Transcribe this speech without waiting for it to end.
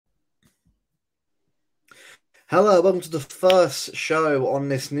Hello, welcome to the first show on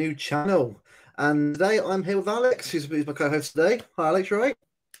this new channel. And today I'm here with Alex, who's my co-host today. Hi, Alex, you right?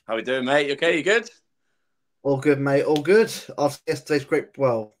 How we doing, mate? You okay? You good? All good, mate. All good. After yesterday's great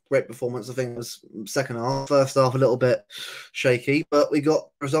performance, I think it was second half. First half a little bit shaky, but we got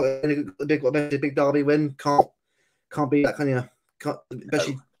a result in a big derby win. Can't beat that, can you? Can't,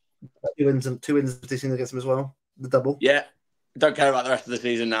 especially two wins this season against them as well. The double. Yeah. Don't care about the rest of the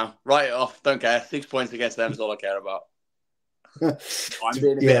season now. Write it off. Don't care. 6 points against them is all I care about. I'm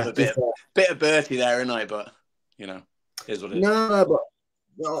being a bit of Bertie there, isn't I? But here's what it is. No, but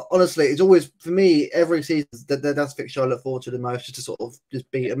well, honestly, it's always for me every season that's the fixture I look forward to the most, just to sort of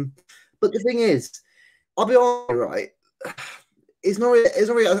just beat them. But the thing is, I'll be honest, right? It's not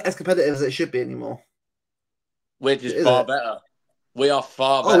really as competitive as it should be anymore. We're just far better. We are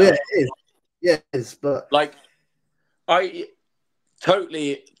far better. Oh yeah, it is. Yeah, it is. But I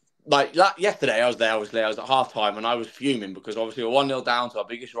totally yesterday. I was there. Obviously, I was at half time and I was fuming because obviously we're 1-0 down to our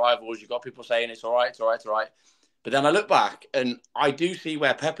biggest rivals. You got people saying it's all right, it's all right, it's all right. But then I look back and I do see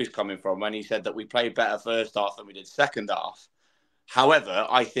where Pep is coming from when he said that we played better first half than we did second half. However,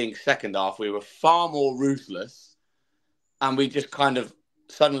 I think second half we were far more ruthless and we just kind of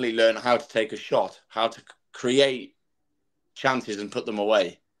suddenly learned how to take a shot, how to create chances and put them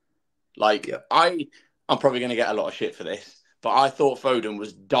away. I'm probably going to get a lot of shit for this, but I thought Foden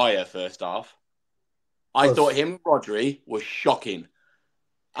was dire first half. I thought him and Rodri was shocking.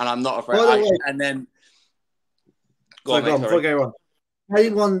 And I'm not afraid. And then... Go on, before I go on.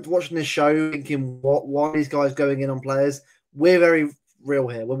 Anyone watching this show thinking, why are these guys going in on players? We're very real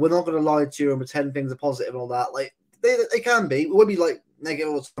here. We're not going to lie to you and pretend things are positive and all that. Like, they can be. We won't be, like,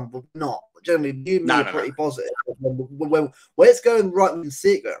 negative all the time, but not. Generally, you and me are pretty positive. When it's going right, we can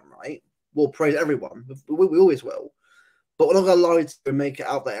see it going right. We'll praise everyone. We always will. But we're not going to lie to you and make it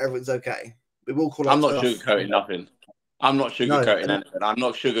out that everything's okay. We will call out I'm not sugarcoating nothing. I'm not sugarcoating anything. I'm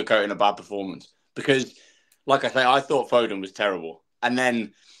not sugarcoating a bad performance. Because, like I say, I thought Foden was terrible. And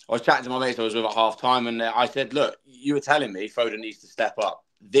then I was chatting to my mates I was with at half time, and I said, look, you were telling me Foden needs to step up.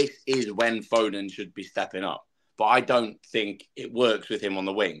 This is when Foden should be stepping up. But I don't think it works with him on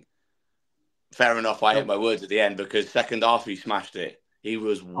the wing. Fair enough, I ate my words at the end because second half he smashed it. He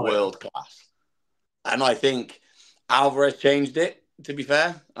was world class. And I think Alvarez changed it, to be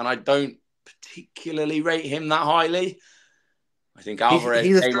fair. And I don't particularly rate him that highly. I think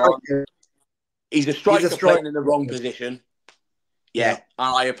Alvarez came on. He's a striker playing in the wrong position. Yeah,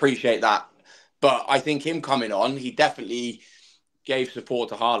 and I appreciate that. But I think him coming on, he definitely gave support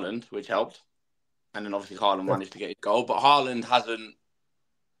to Haaland, which helped. And then obviously Haaland managed to get his goal. But Haaland hasn't...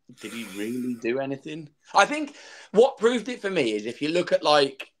 Did he really do anything? I think what proved it for me is if you look at,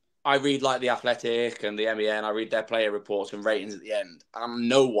 I read, The Athletic and the MEN, I read their player reports and ratings at the end. And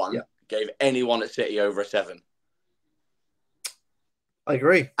no one gave anyone at City over a 7. I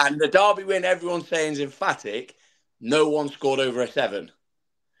agree. And the derby win, everyone's saying is emphatic. No one scored over a 7.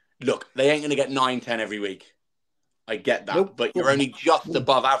 Look, they ain't going to get 9-10 every week. I get that. Nope. But you're only just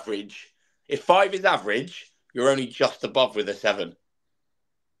above average. If 5 is average, you're only just above with a 7.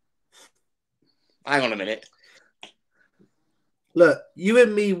 Hang on a minute. Look, you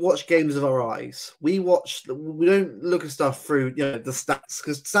and me watch games with our eyes. We don't look at stuff through the stats,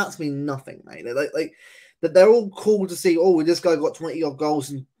 because stats mean nothing, mate. They're all cool to see, this guy got 20 odd goals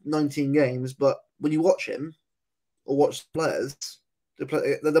in 19 games, but when you watch him or watch players,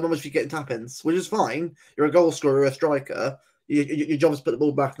 they're mostly getting tap-ins, which is fine. You're a goal scorer, a striker. Your job is to put the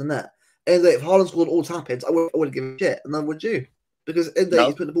ball back in the net. And if Haaland scored all tap-ins, I wouldn't give a shit, and then would you? Because in the day,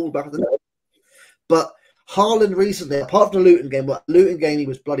 he's put the ball back in the net. But Haaland recently, apart from the Luton game, he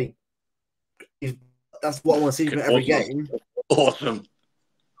was bloody... That's what I want to see from every game. Awesome.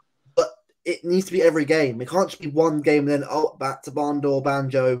 But it needs to be every game. It can't just be one game and then back to Bandor,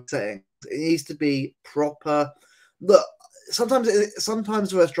 Banjo settings. It needs to be proper. Look, sometimes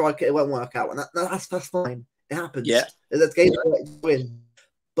with a striker it won't work out, and that's fine. It happens. Yeah, that's games win.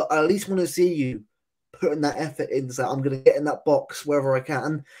 But I at least want to see you putting that effort in. So I'm going to get in that box wherever I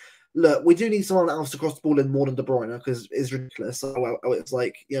can. Look, we do need someone else to cross the ball in more than De Bruyne because it's ridiculous. So it's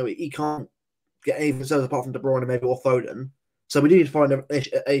he can't get anything else apart from De Bruyne maybe or Foden. So we do need to find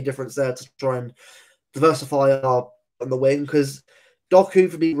a difference there to try and diversify on the wing, because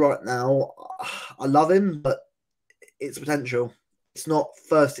Doku for me right now, I love him, but it's potential. It's not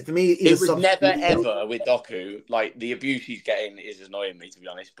first. For me, it was never ever with Doku. The abuse he's getting is annoying me, to be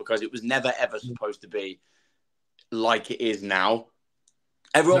honest, because it was never ever supposed to be like it is now.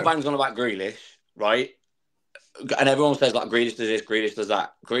 Everyone bangs on about Grealish, right? And everyone says Grealish does this, Grealish does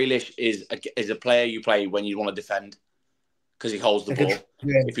that. Grealish is a player you play when you want to defend because he holds the ball.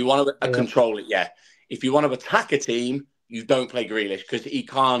 If you want to control it, If you want to attack a team, you don't play Grealish because he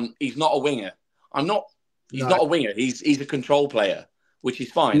can't. He's not a winger. He's not a winger. He's a control player, which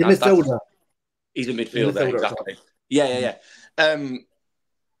is fine. He's a midfielder. He's a midfielder, exactly. Yeah. And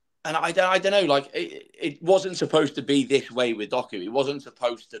I don't know. Like it wasn't supposed to be this way with Doku. He wasn't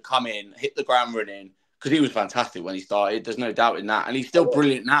supposed to come in, hit the ground running, because he was fantastic when he started. There's no doubt in that, and he's still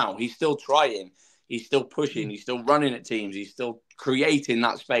brilliant now. He's still trying. He's still pushing. He's still running at teams. He's still creating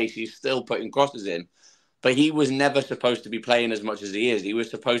that space. He's still putting crosses in. But he was never supposed to be playing as much as he is. He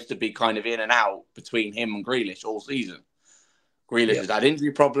was supposed to be kind of in and out between him and Grealish all season. Grealish has had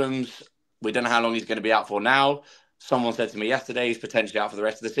injury problems. We don't know how long he's going to be out for now. Someone said to me yesterday he's potentially out for the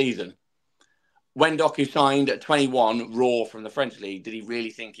rest of the season. When Doku signed at 21, raw from the French league, did he really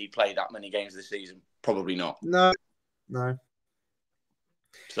think he'd play that many games this season? Probably not. No.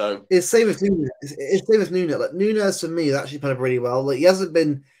 So it's same with Nunes. It's same with Nunes. Like Nunes, for me, has actually played really well. Like he hasn't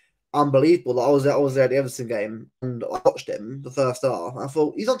been unbelievable. Like, I was there at the Everton game and I watched him the first half. I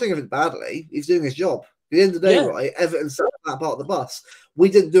thought he's not doing anything badly. He's doing his job. At the end of the day, right? Everton sat that part of the bus. We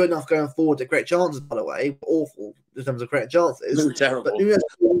didn't do enough going forward to create chances. By the way, awful in terms of creating chances. It was terrible. But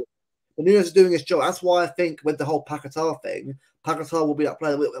Nunes is doing his job. That's why I think with the whole Paquetá thing, Paquetá will be that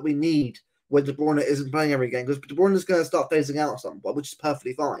player that we need when De Bruyne isn't playing every game, because De Bruyne is going to start phasing out at some point, which is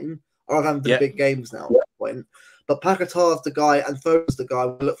perfectly fine. I don't have the big games now at that point. But Paquetá is the guy, and Foden's the guy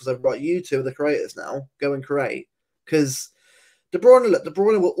who looks like, right, you two are the creators now. Go and create. Because De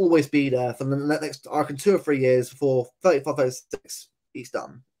Bruyne will always be there for the next, I reckon, 2 or 3 years before 35, 36, he's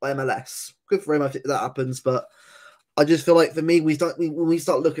done by MLS. Good for him if that happens, but I just feel like for me, when we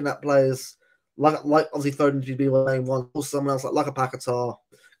start looking at players like obviously Foden to be the main one, or someone else like a Paquetá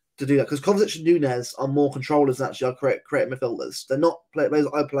to do that, because Kovacic and Nunes are more controllers than actually are creative midfielders. They're not players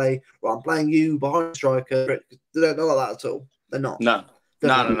that I play. Well, I'm playing you behind the striker. They're not like that at all. They're not.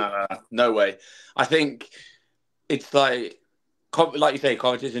 No way. I think it's like you say,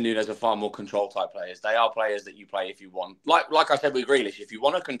 Kovacic and Nunes are far more control type players. They are players that you play if you want. Like I said with Grealish, if you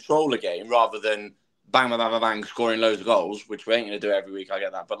want to control a game rather than bang, bang, bang, bang, scoring loads of goals, which we ain't going to do every week, I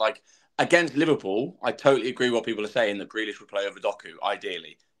get that. But like against Liverpool, I totally agree with what people are saying that Grealish would play over Doku,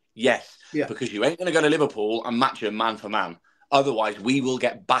 ideally. Yes, because you ain't going to go to Liverpool and match him man for man. Otherwise, we will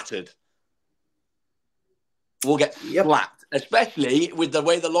get battered. We'll get slapped, especially with the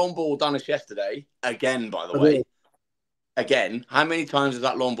way the long ball done us yesterday. Again, by the way. Again, how many times has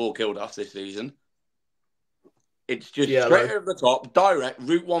that long ball killed us this season? It's just straight over the top, direct,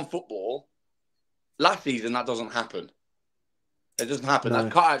 route one football. Last season, that doesn't happen. It doesn't happen. No.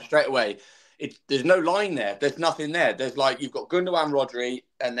 That's cut out straight away. There's no line there. There's nothing there. There's like, you've got Gundogan, Rodri,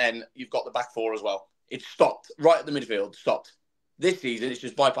 and then you've got the back four as well. It's stopped right at the midfield. Stopped. This season, it's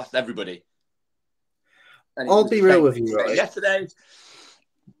just bypassed everybody. I'll be real with you, right? Yesterday,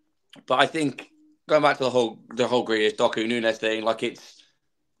 but I think going back to the whole Grealish, Doku, Nunes thing, like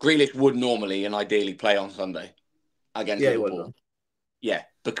Grealish would normally and ideally play on Sunday against Liverpool. Yeah,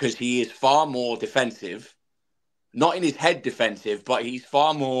 because he is far more defensive. Not in his head defensive, but he's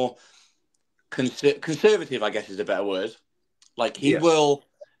far more conservative, I guess is a better word. Like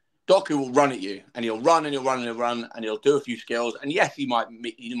Doku will run at you, and he'll run and he'll run and he'll run and he'll do a few skills. And yes, he might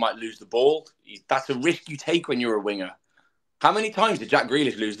lose the ball. That's a risk you take when you're a winger. How many times did Jack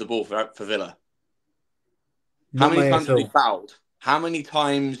Grealish lose the ball for Villa? How many times did he fouled? How many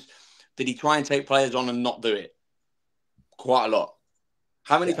times did he try and take players on and not do it? Quite a lot.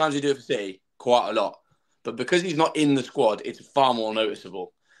 How many times did he do it for City? Quite a lot. But because he's not in the squad, it's far more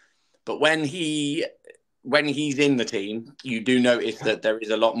noticeable. But when he's in the team, you do notice that there is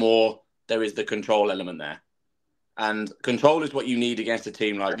a lot more, there is the control element there. And control is what you need against a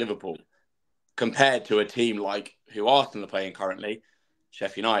team like Liverpool, compared to a team like who Arsenal are playing currently,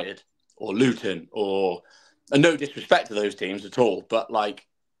 Sheffield United or Luton, and no disrespect to those teams at all, but like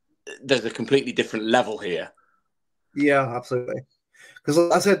there's a completely different level here. Yeah, absolutely. Because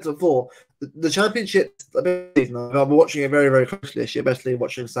like I said before, the Championship, I've been watching it very, very closely this year, especially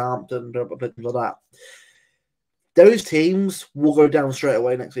watching Southampton and things like that. Those teams will go down straight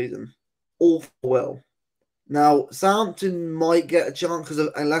away next season. All will. Now, Southampton might get a chance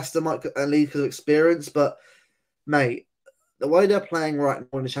and Leicester might get a lead because of experience, but mate, the way they're playing right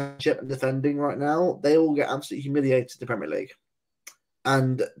now in the Championship and defending right now, they will get absolutely humiliated in the Premier League.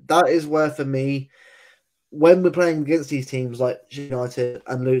 And that is where, for me, when we're playing against these teams like United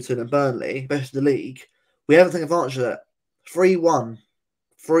and Luton and Burnley, especially the league, we haven't taken advantage of it. 3-1.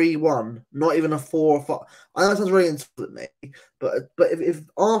 3-1. Not even a 4 or 5. I know that sounds really insulting me, but if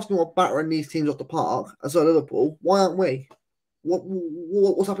Arsenal are battering these teams off the park, and so Liverpool, why aren't we?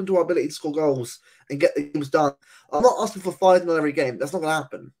 What's happened to our ability to score goals and get the games done? I'm not asking for 5-0 every game. That's not going to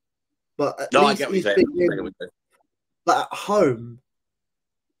happen. but at No, I least get what he's you're been saying. in. But at home,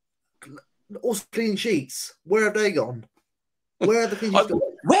 also clean sheets. Where have they gone? Where are the clean sheets gone?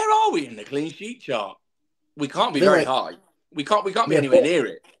 Where are we in the clean sheet chart? We can't be They're very like, high. We can't be yeah, anywhere near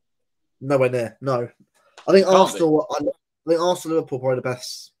it. nowhere near. No, I We think can't be. Arsenal. I think Arsenal, Liverpool, probably the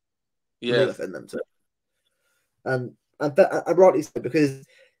best Yeah. within them too. And rightly so, because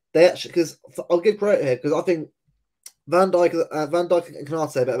they actually, because I'll give credit here, because I think Van Dijk and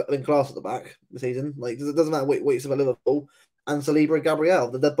Canate have been class at the back this season. Like, it doesn't matter what you say about Liverpool, and Saliba and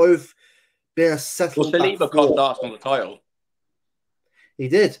Gabriel. They're both been a settled Well, back Saliba cost four. Arsenal the title. He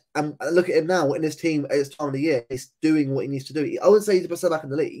did, and look at him now in his team at this time of the year. He's doing what he needs to do. I wouldn't say he's the best back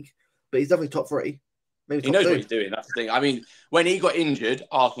in the league, but he's definitely top three, maybe He top knows two. what he's doing. That's the thing. I mean, when he got injured,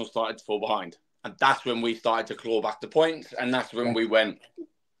 Arsenal started to fall behind, and that's when we started to claw back the points, and that's when we went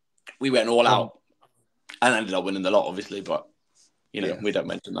all out, and ended up winning the lot, obviously. But we don't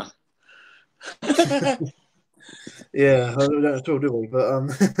mention that. Yeah, I don't at all, do we?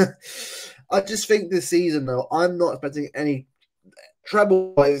 But I just think this season, though, I'm not expecting any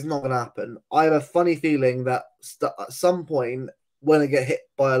treble. Is not going to happen. I have a funny feeling that at some point we're going to get hit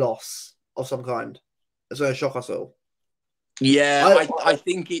by a loss of some kind. It's going to shock us all. Yeah, I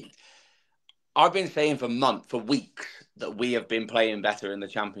think it. I've been saying for weeks that we have been playing better in the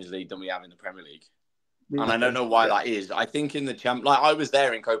Champions League than we have in the Premier League. And I don't know why that is. I think in the I was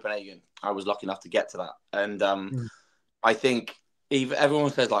there in Copenhagen. I was lucky enough to get to that. And I think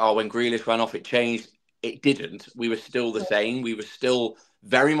everyone says, like, oh, when Grealish ran off, it changed. It didn't. We were still the same. We were still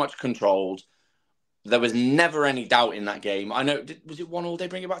very much controlled. There was never any doubt in that game. I know, was it 1-1? They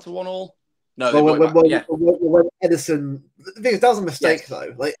bring it back to 1-1? No, they brought it back. When Edison, the thing is, that was a mistake,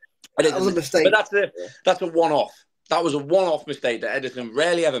 though. Like, that was a mistake. But that's a one-off. That was a one-off mistake that Edison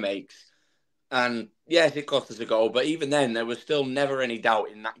rarely ever makes. And yes, it cost us a goal, but even then, there was still never any doubt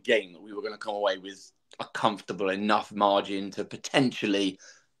in that game that we were going to come away with a comfortable enough margin to potentially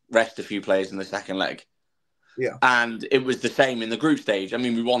rest a few players in the second leg. Yeah. And it was the same in the group stage. I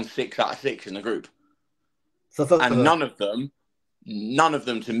mean, we won 6 out of 6 in the group. And none of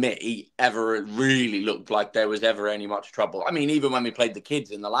them to me ever really looked like there was ever any much trouble. I mean, even when we played the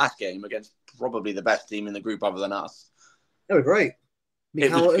kids in the last game against probably the best team in the group other than us. They were great. It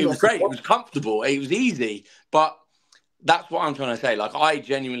was great. It was comfortable. It was easy. But that's what I'm trying to say. Like, I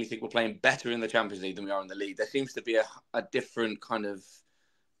genuinely think we're playing better in the Champions League than we are in the league. There seems to be a different kind of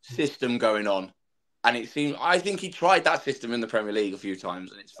system going on. And I think he tried that system in the Premier League a few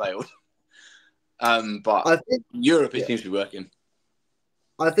times and it's failed. But I think, in Europe, it seems to be working.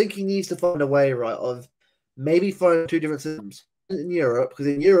 I think he needs to find a way, right, of maybe finding 2 different systems in Europe. Because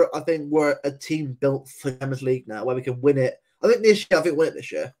in Europe, I think we're a team built for the Champions League now where we can win it. I think we'll win it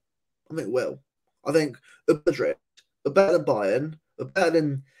this year. I think we'll. I think Madrid are better than Bayern. We're better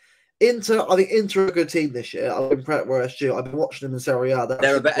than Inter. I think Inter are a good team this year. I've been watching them in Serie A.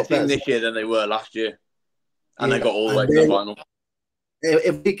 They're a better team this year than they were last year. And they got all the way to the final.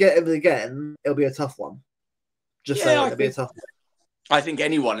 If we get them again, it'll be a tough one. It'll be a tough one. I think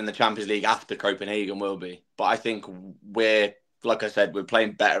anyone in the Champions League after Copenhagen will be. But I think like I said, we're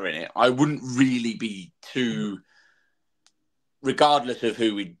playing better in it. I wouldn't really be too... Regardless of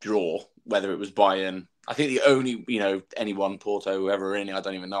who we draw, whether it was Bayern, I think the only, anyone, Porto, whoever in it, I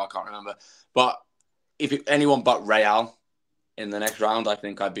don't even know, I can't remember. But anyone but Real in the next round, I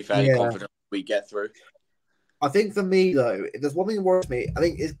think I'd be fairly confident we get through. I think for me, though, if there's one thing that worries me, I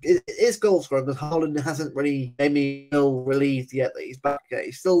think it's goal scoring because Haaland hasn't really made me feel relieved yet that he's back yet.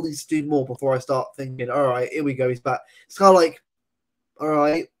 He still needs to do more before I start thinking, all right, here we go, he's back. It's kind of like, all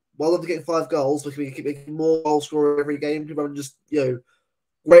right, well, after getting 5 goals, we can keep making more goal scorer every game. Rather than just,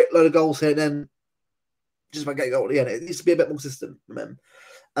 great load of goals here and then just about getting goal at the end. It needs to be a bit more consistent from him.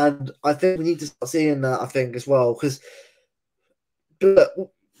 And I think we need to start seeing that, I think, as well. Because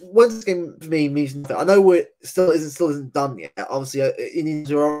once this game for me means nothing, I know it still isn't done yet. Obviously, it needs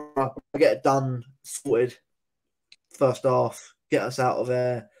to get it done, sorted first half, get us out of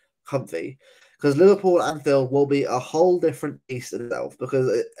there comfy. Because Liverpool and Anfield will be a whole different beast in itself.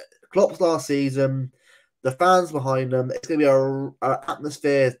 Because Klopp's last season, the fans behind them, it's going to be an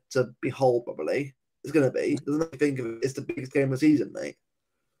atmosphere to behold, probably. It's going to be. Doesn't make you think of it. It's the biggest game of the season, mate.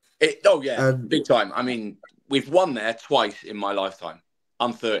 Big time. I mean, we've won there twice in my lifetime.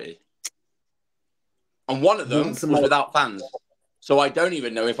 I'm 30. And one of them was without fans. So I don't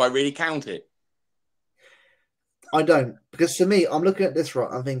even know if I really count it. I don't. Because to me, I'm looking at this, right,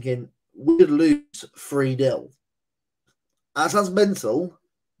 I'm thinking, we could lose 3-0. That sounds mental,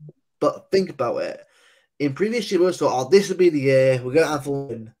 but think about it. In previous years, we always thought, this would be the year, we're going to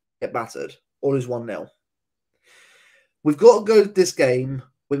Anfield and get battered, or lose 1-0. We've got to go to this game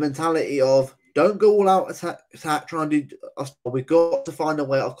with mentality of don't go all out attack, try and do us. We've got to find a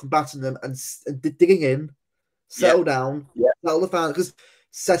way of combating them and digging in, settle down, settle the fans, because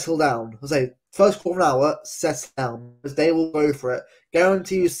settle down. I say first quarter of an hour, settle down, because they will go for it.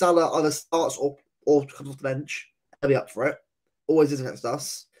 Guarantee you Salah either starts or comes off the bench. They'll be up for it. Always is against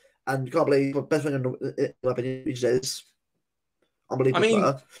us. And you can't believe the best thing in my opinion these days. Unbelievable. I mean,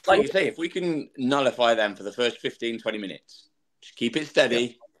 like you say, if we can nullify them for the first 15, 20 minutes, just keep it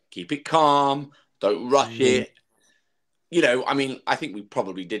steady, keep it calm, don't rush it. You know, I mean, I think we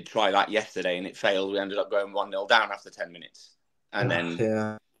probably did try that yesterday and it failed. We ended up going 1-0 down after 10 minutes and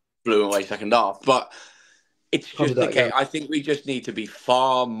then blew away second half. But it's just the case. I think we just need to be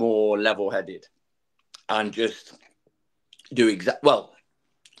far more level-headed and just do well,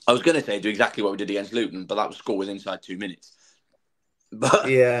 I was going to say do exactly what we did against Luton, but that was score was inside 2 minutes. But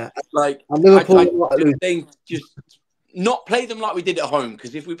like, I just think just not play them like we did at home,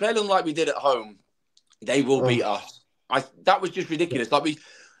 because if we play them like we did at home, they will beat us. That was just ridiculous. Like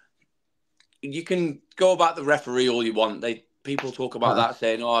you can go about the referee all you want. People talk about that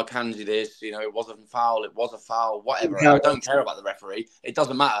saying, "Oh, Kanji this, you know, it wasn't a foul, it was a foul, whatever." I don't care about the referee. It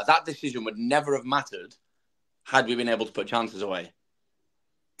doesn't matter. That decision would never have mattered had we been able to put chances away.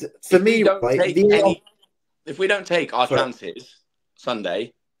 For me, if we don't take our chances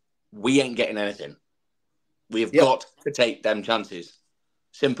Sunday, we ain't getting anything. We have got to take them chances.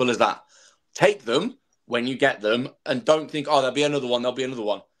 Simple as that. Take them when you get them, and don't think, "Oh, there'll be another one. There'll be another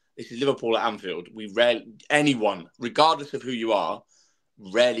one." This is Liverpool at Anfield. Anyone, regardless of who you are,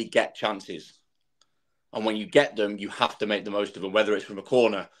 rarely get chances. And when you get them, you have to make the most of them, whether it's from a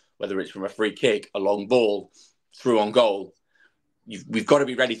corner, whether it's from a free kick, a long ball, through on goal. We've got to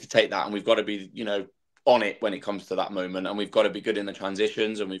be ready to take that, and we've got to be, you know, on it when it comes to that moment, and we've got to be good in the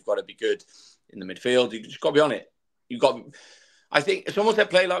transitions, and we've got to be good in the midfield. You just got to be on it. I think if someone said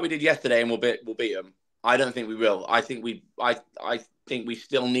play like we did yesterday and we'll beat them, I don't think we will. I think we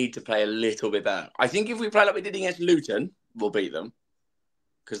still need to play a little bit better. I think if we play like we did against Luton, we'll beat them,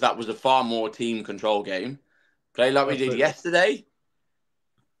 because that was a far more team control game. Play like we did yesterday.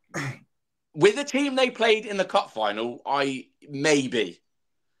 With the team they played in the cup final, maybe.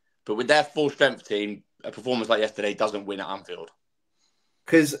 But with their full strength team, a performance like yesterday doesn't win at Anfield.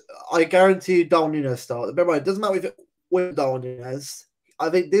 Because I guarantee you Darwin Núñez start. Remember, it doesn't matter if it wins Darwin Núñez. I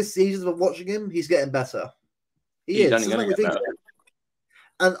think this season of watching him, he's getting better. He's only going to get better.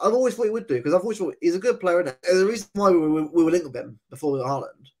 And I've always thought he would do, because I've always thought he's a good player. And the reason why we were linked with him before we got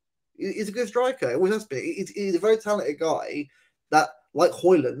Haaland, he's a good striker. It always has been. He's a very talented guy that, like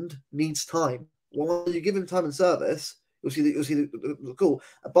Højlund, needs time. Well, when you give him time and service, you'll see the cool.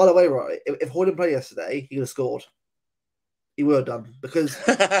 And by the way, right, if Højlund played yesterday, he would have scored. He would have done, because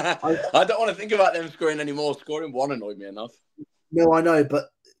I don't want to think about them scoring anymore. Scoring one annoyed me enough. No, I know, but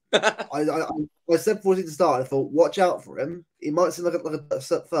I said before he started, I thought, watch out for him. He might seem like a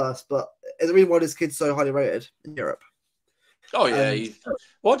step first, but it's the reason why this kid's so highly rated in Europe. Oh yeah,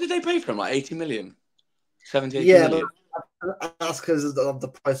 what did they pay for him? Like 80 million, 70, 80 million. But that's because of the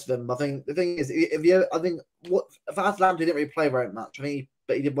price of him. I think the thing is, if Atalanta didn't really play very much. I think,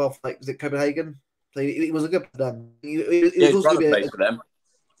 but he did well for was it Copenhagen? So he was a good for them. He's brother plays for them.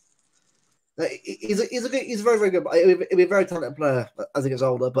 He's a very, very good. He'll be a very talented player as he gets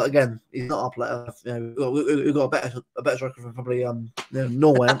older. But again, he's not our player. You know, we've got a better striker from probably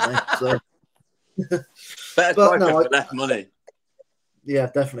Norway, haven't we? So better striker for less money. Yeah,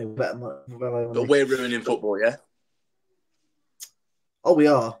 definitely better money. But we're ruining football, yeah. Oh, we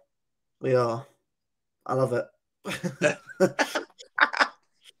are. I love it.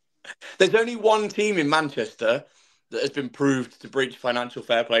 There's only one team in Manchester that has been proved to breach financial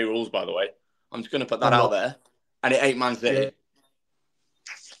fair play rules, by the way. I'm just going to put that out there. And it ain't Man City. Yeah.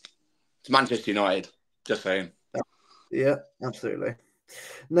 It's Manchester United. Just saying. Yeah, absolutely.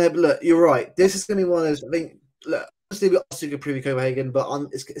 No, but look, you're right. This is going to be one of those, I think, look, obviously we're also going to preview Copenhagen, but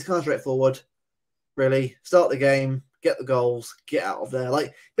it's kind of straightforward, really. Start the game, get the goals, get out of there.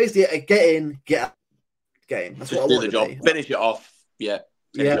 Like, basically, get in, get out of the game. That's just what I want to do the job. Finish it off. Yeah.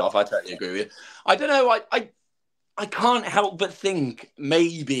 Finish it off. I totally agree with you. I don't know. I can't help but think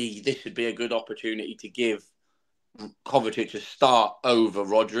maybe this should be a good opportunity to give Kovacic a start over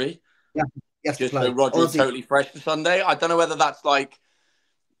Rodri. Yeah, just so Rodri's totally fresh for Sunday. I don't know whether that's like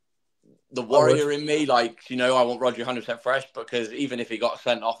the warrior in me, like, you know, I want Rodri 100% fresh, because even if he got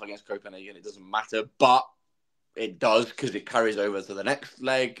sent off against Copenhagen, it doesn't matter. But it does, because it carries over to the next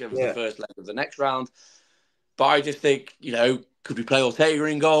leg of the first leg of the next round. But I just think, you know, could we play Ortega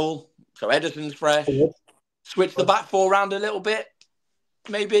in goal? So Ederson's fresh. Switch the back four around a little bit,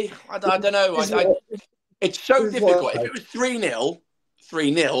 maybe. I don't know. It's so difficult. If it was 3-0,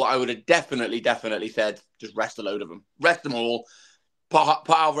 3-0, I would have definitely said, just rest a load of them. Rest them all. Put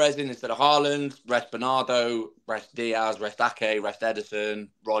Alvarez in instead of Haaland. Rest Bernardo. Rest Diaz. Rest Ake. Rest Ederson.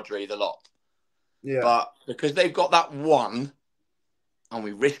 Rodri, the lot. Yeah. But because they've got that one and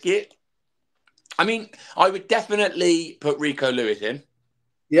we risk it, I mean, I would definitely put Rico Lewis in.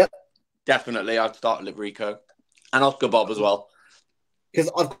 Yep. Definitely. I'd start with Rico. And Oscar Bob as well.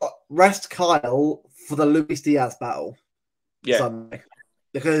 Because I've got rest Kyle for the Luis Diaz battle. Yeah. Sunday.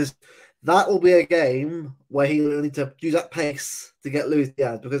 Because that will be a game where he will need to use that pace to get Luis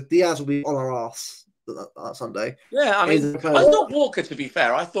Diaz. Because Diaz will be on our ass that Sunday. Yeah, I mean, I thought Walker, to be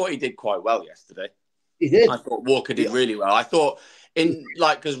fair, I thought he did quite well yesterday. He did. I thought Walker did really well. I thought,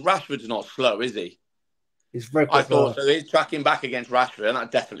 because Rashford's not slow, is he? He's very quick. I thought so. He's tracking back against Rashford, and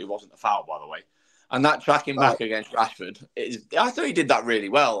that definitely wasn't a foul, by the way. And that tracking back against Rashford, I thought he did that really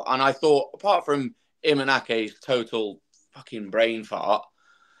well. And I thought, apart from him and Ake's total fucking brain fart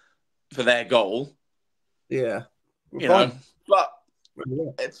for their goal, but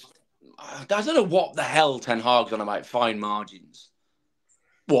it's, I don't know what the hell Ten Hag's on about fine margins.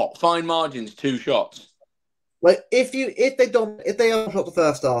 What fine margins? 2 shots. Like if they shot the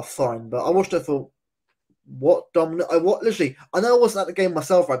first half, fine. But I watched it for what dominant. I know I wasn't at the game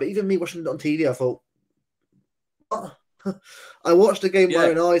myself, right? But even me watching it on TV, I thought, I watched the game with my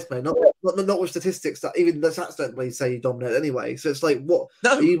own eyes, mate. Not with statistics that even the stats don't really say you dominate anyway. So it's like, what?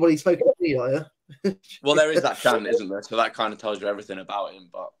 No. Are you spoken to me, are you? Well, there is that chant, isn't there? So that kind of tells you everything about him.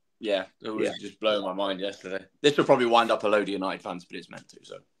 But yeah, it was just blowing my mind yesterday. This will probably wind up a load of United fans, but it's meant to.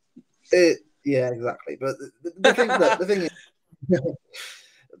 So. Yeah, exactly. But the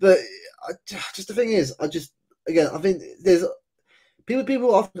thing is, I think there's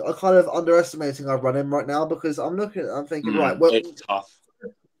people are kind of underestimating our running right now because I'm thinking, right, well, it's tough.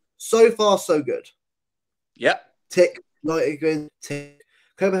 So far, so good. Yep. Tick, United, tick.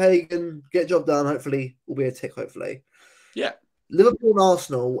 Copenhagen, get job done. Hopefully, will be a tick. Hopefully, yeah. Liverpool and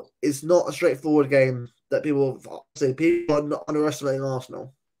Arsenal is not a straightforward game that people are not underestimating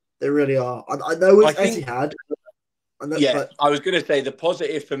Arsenal. They really are. I know it's Etihad. I was going to say the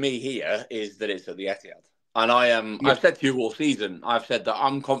positive for me here is that it's at the Etihad. And I've said to you all season, I've said that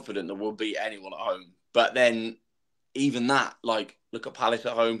I'm confident that we'll beat anyone at home. But then even that, like, look at Palace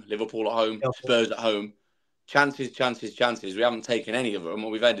at home, Liverpool at home, Spurs at home. Chances. We haven't taken any of them,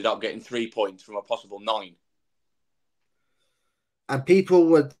 and we've ended up getting 3 points from a possible 9. And people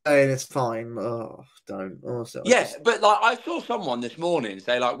were saying it's fine. Oh, don't. But like I saw someone this morning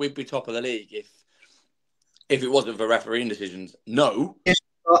say like we'd be top of the league if it wasn't for refereeing decisions. No,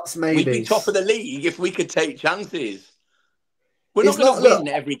 we'd be top of the league if we could take chances. We're not going to win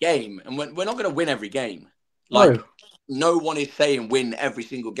every game, and we're not going to win every game. Like no one is saying win every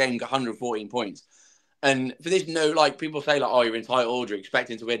single game, get 114 points. And for this, people say like, oh, you're entitled, you're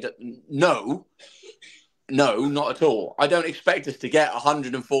expecting to win. No, not at all. I don't expect us to get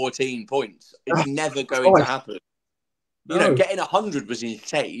 114 points. It's never going to happen. No. Getting 100 was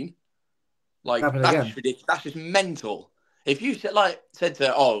insane. Like, that's just ridiculous. That's just mental. If you said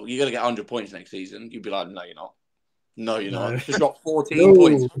to, oh, you're going to get 100 points next season, you'd be like, no, you're not. No, you're not. Just dropped 14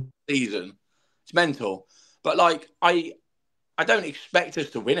 points for the season. It's mental. But, I don't expect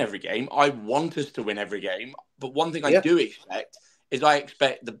us to win every game. I want us to win every game. But one thing I do expect is I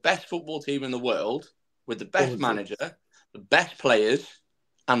expect the best football team in the world with the best manager, the best players,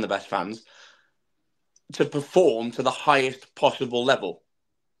 and the best fans to perform to the highest possible level.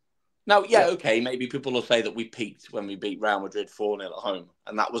 Now, maybe people will say that we peaked when we beat Real Madrid 4-0 at home,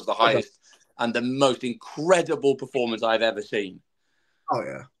 and that was the highest and the most incredible performance I've ever seen. Oh,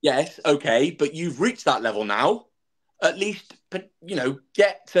 yeah. Yes, okay, but you've reached that level now. At least,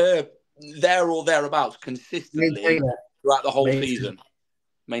 get to there or thereabouts consistently throughout the whole season.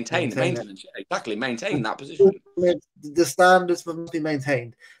 Maintenance, exactly. Maintain that position. The standards must be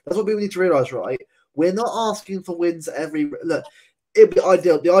maintained. That's what people need to realise, right? We're not asking for wins every. Look, it'd be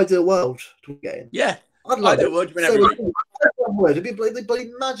ideal. The ideal world to get in. Yeah, I'd like it. It'd be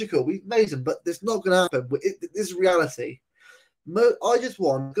bloody magical. It'd be amazing, but it's not going to happen. This is reality. I just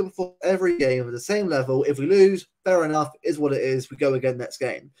want to perform every game at the same level. If we lose, fair enough. Is what it is. We go again next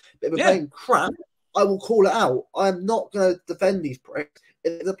game. But if we're playing crap, I will call it out. I'm not going to defend these pricks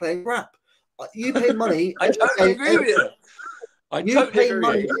if they're playing crap. You pay money. I totally agree with you. I totally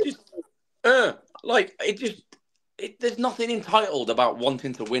agree with you. There's nothing entitled about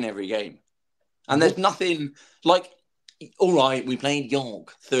wanting to win every game. And there's nothing all right, we played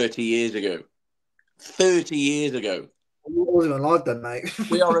York 30 years ago. 30 years ago. I wasn't even alive then, mate.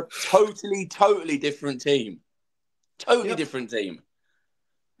 We are a totally different team. Totally different team.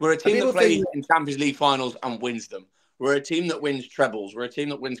 We're a team that plays in Champions League finals and wins them. We're a team that wins trebles. We're a team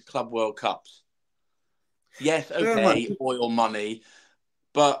that wins Club World Cups. Yes, Fair okay, enough. oil money,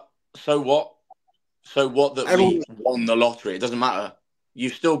 but so what? So what that Everyone, we won the lottery? It doesn't matter.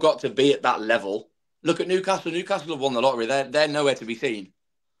 You've still got to be at that level. Look at Newcastle. Newcastle have won the lottery. They're nowhere to be seen.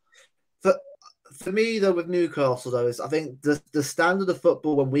 for me though, with Newcastle though, is I think the standard of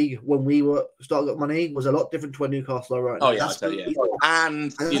football when we were starting up money was a lot different to where Newcastle are right now. Oh yeah, I tell you.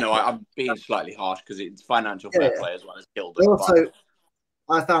 And I'm being slightly harsh because it's financial fair play as well as killed us. Also,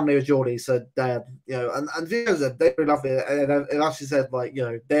 my family was Geordie, so Dad, and they really love it, and it actually said like,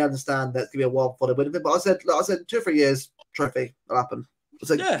 they understand that it's gonna be a while before they win it. But I said 2 or 3 years trophy will happen.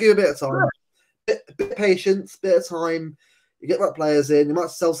 So give a bit of time, bit of patience, bit of time. You get the right players in. You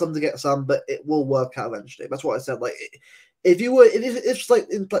might sell some to get some, but it will work out eventually. That's what I said. Like, if like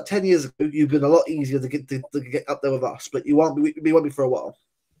in like 10 years ago, you've been a lot easier to get up there with us, but you won't be for a while.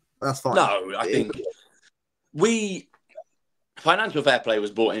 That's fine. No, I think financial fair play was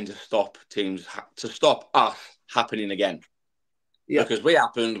brought in to stop teams, to stop us happening again. Yeah. Because we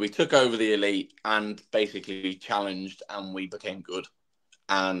happened, we took over the elite and basically challenged and we became good.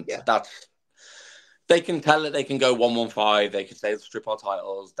 And they can tell that they can go 1-1-5. They can say they'll strip our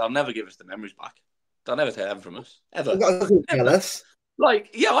titles. They'll never give us the memories back. They'll never take them from us. Ever. I couldn't care less. I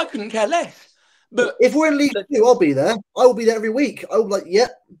couldn't care less. But if we're in League 2, I'll be there. I will be there every week. I'll be like,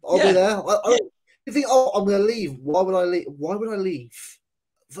 I'll be there. You think, I'm going to leave. Why would I leave?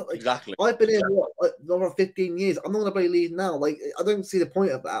 Exactly. I've been here, over 15 years. I'm not going to leave now. Like, I don't see the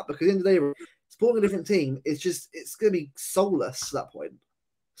point of that, because at the end of the day, supporting a different team, it's going to be soulless at that point.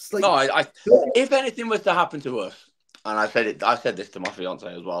 Like, if anything was to happen to us, and I said this to my fiance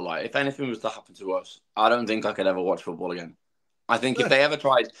as well, like, if anything was to happen to us, I don't think I could ever watch football again. I think if they ever,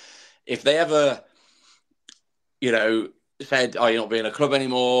 said, oh, you're not being a club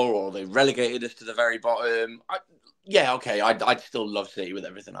anymore, or they relegated us to the very bottom, I'd still love City with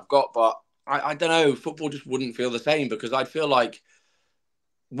everything I've got, but I don't know, football just wouldn't feel the same, because I'd feel like,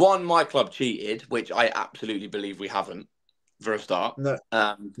 one, my club cheated, which I absolutely believe we haven't, for a start. No.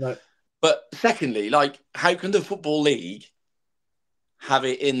 But secondly, like, how can the Football League have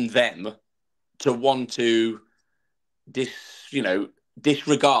it in them to want to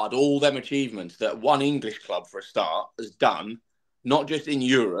disregard all them achievements that one English club, for a start, has done, not just in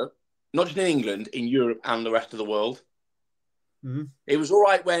Europe, not just in England, in Europe and the rest of the world. Mm-hmm. It was all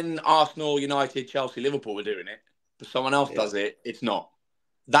right when Arsenal, United, Chelsea, Liverpool were doing it, but someone else does it, it's not.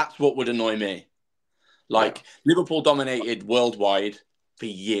 That's what would annoy me. Like, Liverpool dominated worldwide for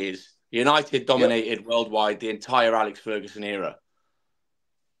years. United dominated worldwide the entire Alex Ferguson era.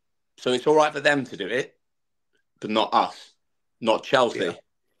 So it's all right for them to do it, but not us, not Chelsea. Yeah.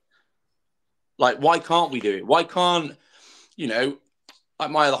 Like, why can't we do it? Why can't, like,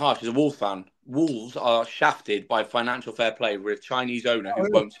 my other half is a Wolves fan. Wolves are shafted by financial fair play with a Chinese owner who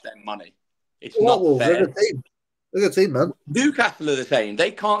won't spend money. It's not fair. They're a good team, man. Newcastle are the same.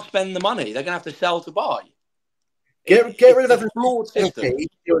 They can't spend the money. They're going to have to sell to buy. Get rid of every flawed system.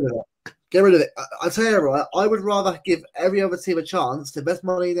 Get rid of it. I tell you right, I would rather give every other team a chance to invest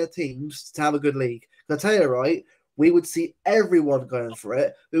money in their teams to have a good league. I tell you right, we would see everyone going for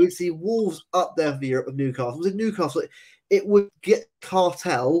it. We would see Wolves up there for Europe with Newcastle. Was it Newcastle? It would get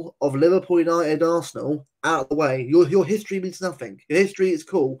cartel of Liverpool, United, Arsenal out of the way. Your history means nothing. Your history is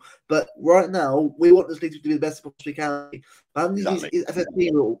cool, but right now we want this league to be the best we can. And these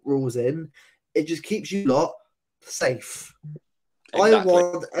FFP rules in, it just keeps you lot safe. Exactly. I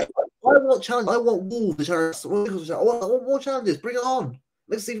want challenge. I want Wolves to challenge. I want more challenges. Bring it on.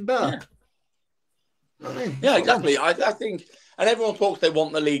 Makes it even better. Yeah, exactly. I think, and everyone talks they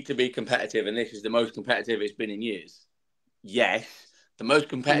want the league to be competitive, and this is the most competitive it's been in years. Yes, the most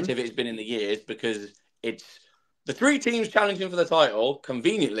competitive it's been in the years, because it's the 3 teams challenging for the title,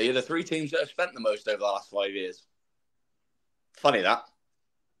 conveniently, are the 3 teams that have spent the most over the last 5 years. Funny that.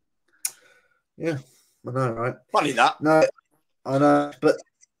 Yeah, I know, right? Funny that. No, I know, but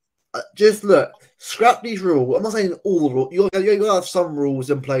just look, scrap these rules. I'm not saying all the rules. You're going to have some rules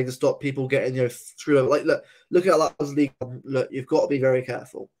in play to stop people getting, screwed over. Like, look at like league. Look, you've got to be very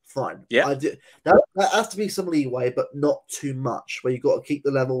careful. Fine. Yeah. That has to be some leeway, but not too much, where you've got to keep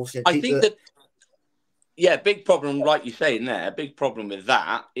the levels. I think big problem, like you're saying there, big problem with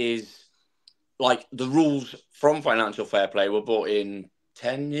that is, like, the rules from financial fair play were brought in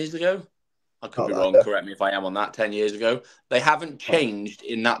 10 years ago. I could be wrong. Correct me if I am on that. 10 years ago. They haven't changed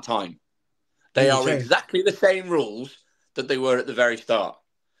in that time. They are exactly the same rules that they were at the very start.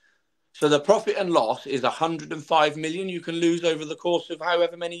 So the profit and loss is 105 million you can lose over the course of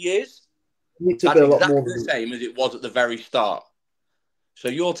however many years. That's exactly the same as it was at the very start. So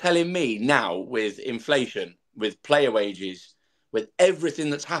you're telling me now, with inflation, with player wages, with everything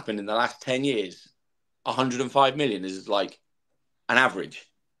that's happened in the last 10 years, 105 million is like an average.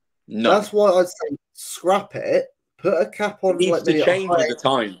 No. That's why I'd say scrap it, put a cap on, it needs like to maybe change with the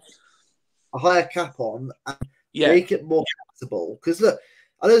times. a higher cap on, and make it more captable. Because look,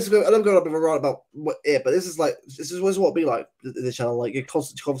 I don't go up with a rant about what but this is what it'd be like in the channel, like your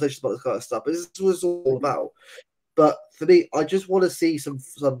constant conversations about this kind of stuff. But this is what it's all about. But for me, I just want to see some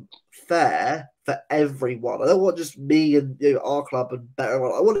fair for everyone. I don't want just me and our club and better.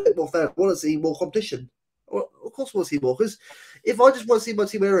 I want a bit more fair. I want to see more competition. Of course, I want to see more, because if I just want to see my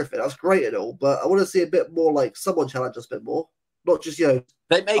team and everything, that's great and all. But I want to see a bit more, like someone challenge us a bit more, not just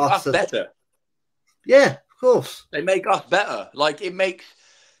They make us better. Yeah, of course. They make us better. Like it makes.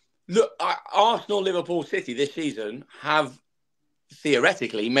 Look, Arsenal, Liverpool, City this season have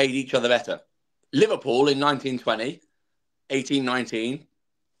theoretically made each other better. Liverpool in 1920, 1819,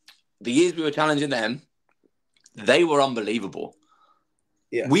 the years we were challenging them, they were unbelievable.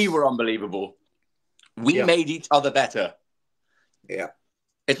 Yes. We were unbelievable. We made each other better. Yeah.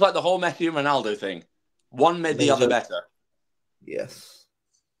 It's like the whole Messi and Ronaldo thing. One made the other better. Yes.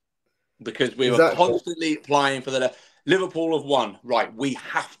 Because we were constantly applying for the... Liverpool have won. Right, we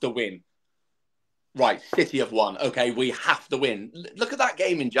have to win. Right, City have won. Okay, we have to win. Look at that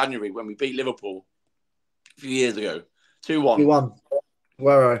game in January when we beat Liverpool a few years ago. 2-1. 2-1.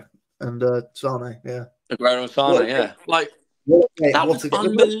 Aguero and Sane, yeah. Aguero and Sane, yeah. Like, that was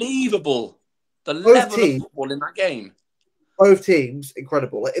unbelievable. The level of football in that game. Both teams,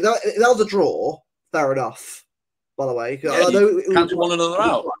 incredible. If that was a draw, fair enough, by the way. Yeah, I know cancel one another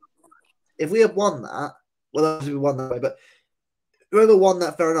out. If we had won that, well, obviously we won that way, but whoever won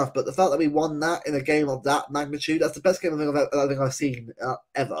that, fair enough. But the fact that we won that in a game of that magnitude, that's the best game I think I've seen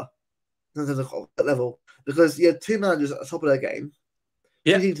ever. In terms of that level. Because you had two managers at the top of their game.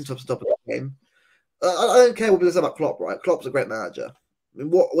 Yeah. Two teams at the top of their game. I don't care what people say about Klopp, right? Klopp's a great manager. I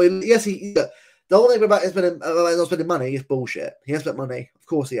mean, yes, the whole thing about not spending money is bullshit. He has spent money. Of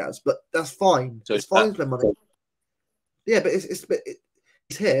course he has. But that's fine. So it's fine to spend money. Yeah, but he's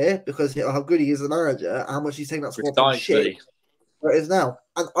here because of how good he is as a manager, how much he's taken that squad from shit where it is now.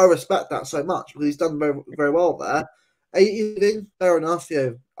 And I respect that so much because he's done very, very well there. Fair enough.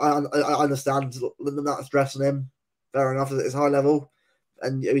 I understand that stress on him. Fair enough. It's high level.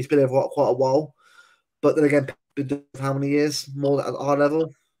 And he's been there for quite a while. But then again, been doing for how many years? More at a high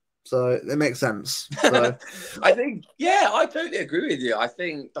level. So it makes sense. So I think, I totally agree with you. I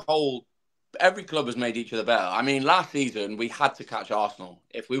think every club has made each other better. I mean, last season we had to catch Arsenal.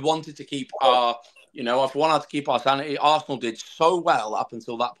 If we wanted to keep our, if we wanted to keep our sanity, Arsenal did so well up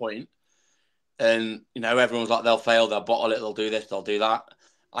until that point. And, everyone was like, they'll fail, they'll bottle it, they'll do this, they'll do that.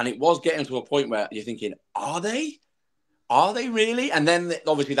 And it was getting to a point where you're thinking, are they? Are they really? And then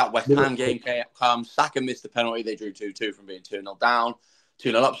obviously that West Ham game comes. Saka missed the penalty. They drew 2-2 from being 2-0 down.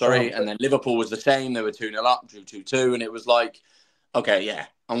 2-0 up, sorry. And then Liverpool was the same. They were 2-0 up, drew 2-2. And it was like, okay, yeah.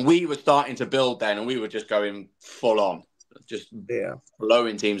 And we were starting to build then, and we were just going full on. Just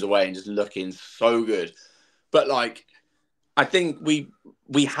blowing teams away and just looking so good. But, I think we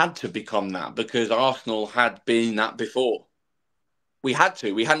had to become that because Arsenal had been that before. We had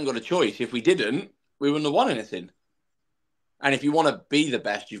to. We hadn't got a choice. If we didn't, we wouldn't have won anything. And if you want to be the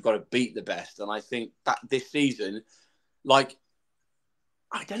best, you've got to beat the best. And I think that this season, I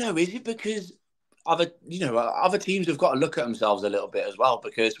don't know, is it because other teams have got to look at themselves a little bit as well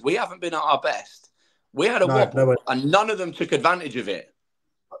because we haven't been at our best. We had a wobble, and none of them took advantage of it.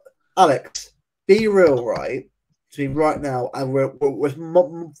 Alex, be real, right? To me right now, and we're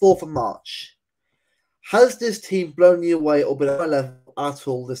 4th of March. Has this team blown you away or been at my level at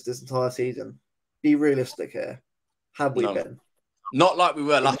all this entire season? Be realistic here. Have we been? Not like we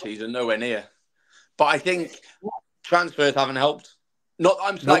were last season, nowhere near. But I think transfers haven't helped. Not that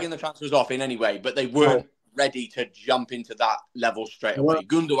I'm slagging the transfers off in any way, but they weren't ready to jump into that level straight away.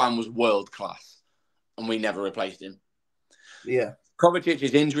 Gundogan was world class, and we never replaced him. Yeah. Kovacic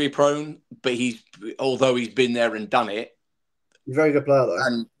is injury prone, but although he's been there and done it. He's a very good player, though.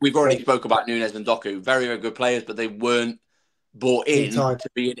 And we've already spoke about Nunes and Doku. Very, very good players, but they weren't bought in to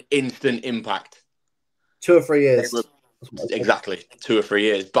be an instant impact. 2 or 3 years. Exactly, 2 or 3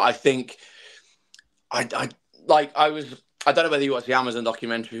 years. But I think I don't know whether you watched the Amazon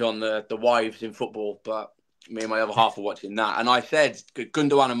documentary on the wives in football, but me and my other half are watching that. And I said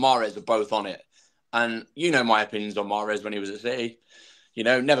Gundogan and Mahrez are both on it. And my opinions on Mahrez when he was at City.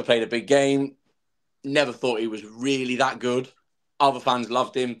 Never played a big game. Never thought he was really that good. Other fans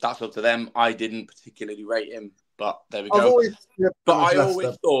loved him. That's up to them. I didn't particularly rate him, but there we go. I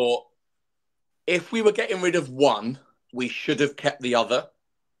always thought if we were getting rid of one, we should have kept the other.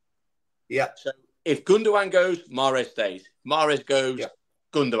 Yeah. So if Gundogan goes, Mahrez stays. Mahrez goes,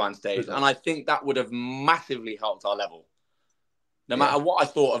 Gundogan stays. And I think that would have massively helped our level. No matter what I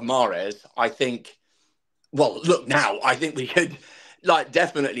thought of Mahrez, I think, well, look, now, I think we could, like,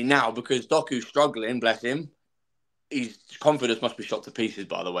 definitely now, because Doku's struggling, bless him. His confidence must be shot to pieces,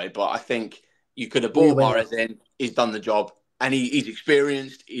 by the way. But I think you could have brought Mahrez in. He's done the job. And he's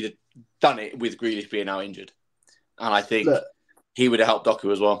experienced. He's done it with Grealish being now injured. And I think he would have helped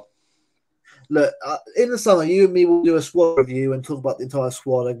Doku as well. Look, in the summer, you and me will do a squad review and talk about the entire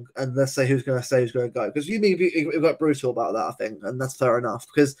squad and let's say who's going to stay, who's going to go. Because you and me, we've got brutal about that, I think. And that's fair enough.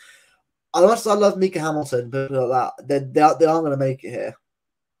 Because unless I love Mika Hamilton, but like that, they aren't going to make it here.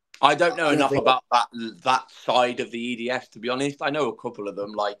 I don't know enough about that side of the EDS, to be honest. I know a couple of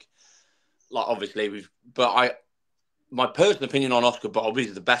them, like obviously my personal opinion on Oscar Bob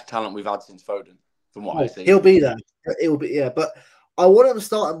is the best talent we've had since Foden, from what I see. He'll be there. He'll be, but I want him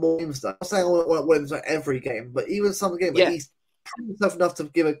starting more games. I'm not saying I want him to start every game, but even some games, he's proven himself enough to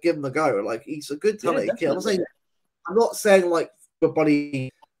give him a go. Like, he's a good talent. I'm not saying like your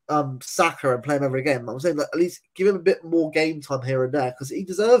buddy Saka and play him every game. I'm saying that at least give him a bit more game time here and there because he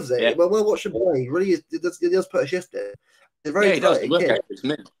deserves it. When we're watching play, he really is, he does put a shift in. He's very talented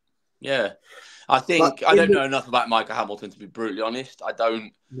kid. Yeah. I think I don't know enough about Michael Hamilton, to be brutally honest. I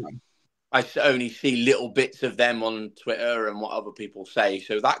don't. No. I only see little bits of them on Twitter and what other people say.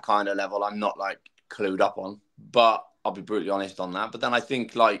 So that kind of level, I'm not like clued up on. But I'll be brutally honest on that. But then I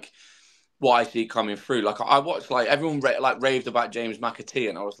think like what I see coming through, like I watched like everyone raved about James McAtee,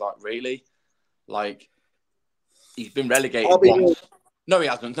 and I was like, really? Like he's been relegated once. No, he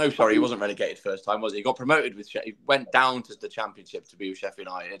hasn't. No, sorry, he wasn't relegated first time, was he? He got promoted with He went down to the Championship to be with Sheffield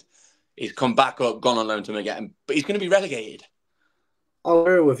United. He's come back up, gone on loan to him again, but he's going to be relegated. I'll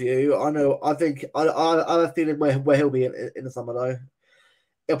agree with you. I know. I think I have a feeling where he'll be in the summer though.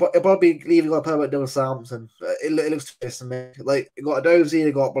 He'll probably be leaving like permanent deal with Southampton. It looks too to me. Like you got a Dozy,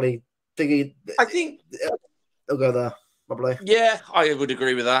 you got probably thinking. I think he'll go there probably. Yeah, I would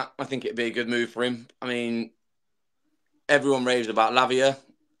agree with that. I think it'd be a good move for him. I mean, everyone raves about Lavia.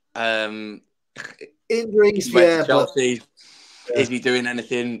 Injuries, yeah. Chelsea. Is he doing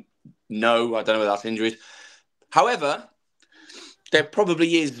anything? No, I don't know whether that's injuries. However, there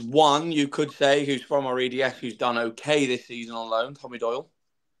probably is one, you could say, who's from our EDS who's done okay this season on loan, Tommy Doyle.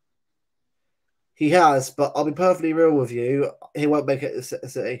 He has, but I'll be perfectly real with you. He won't make it to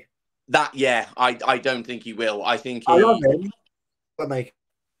City. I don't think he will. I think I love him, but make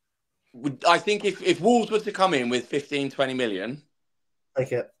it. I think if Wolves were to come in with 15, 20 million...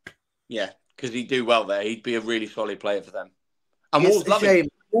 Take it. Yeah, because he'd do well there. He'd be a really solid player for them. And Wolves love him.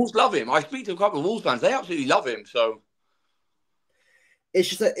 Wolves love him. I speak to a couple of Wolves fans. They absolutely love him. So it's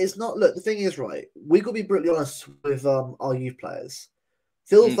just that it's not. Look, the thing is, right? We got to be brutally honest with our youth players.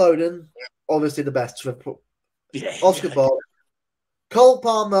 Phil Foden, obviously the best. Oscar Bob, Cole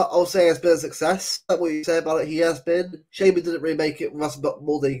Palmer, I'll say has been a success. That's what you say about it. He has been. Shaman didn't really make it with us, but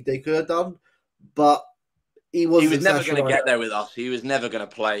more than they could have done. But he was never going to get there with us. He was never going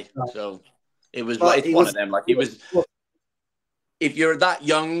to play. No. So it was. It's one of them. Like he was. If you're that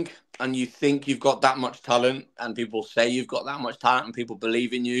young and you think you've got that much talent and people say you've got that much talent and people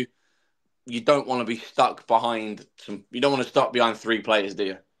believe in you, you don't want to be stuck behind you don't want to stuck behind three players, do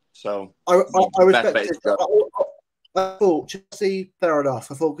you? So I respect it. I thought Chelsea, fair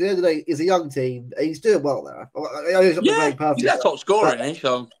enough. I thought at the end of the day, he's a young team. He's doing well there. He's that top scorer, isn't he?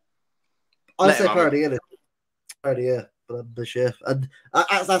 So I say parody, isn't it? This year. And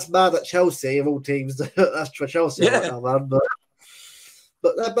that's mad at Chelsea of all teams. That's for Chelsea right now, man.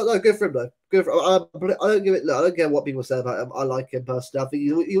 But no, good for him though. Good for him. I don't give it. Look, I don't care what people say about him. I like him personally. I think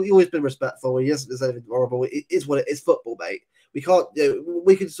he's always been respectful. He hasn't done anything horrible. It is what it is. Football, mate. We can't.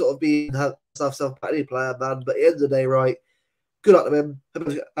 We can sort of be have stuff any player, man. But at the end of the day, right? Good luck to him.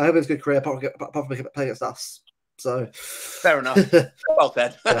 I hope it's a good career. Apart from playing against us. So fair enough. Well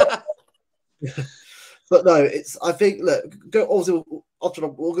said. But no, it's. I think. Look, obviously,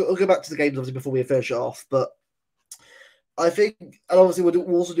 we'll go back to the games obviously before we finish off, but. I think, and obviously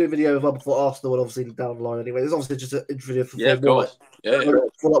we'll also do a video of for Arsenal, and obviously down the line anyway. There's obviously just an video for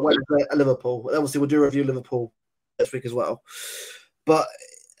like Wednesday at Liverpool. And obviously we'll do a review of Liverpool next week as well. But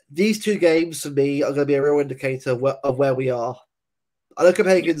these two games for me are going to be a real indicator of where we are. I know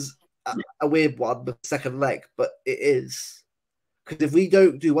Copenhagen's a weird one, the second leg, but it is. Because if we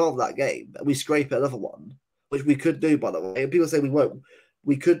don't do well in that game and we scrape another one, which we could do, by the way, and people say we won't,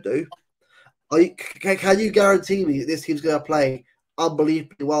 we could do. Can you guarantee me this team's going to play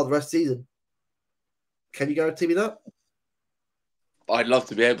unbelievably well the rest of the season? Can you guarantee me that? I'd love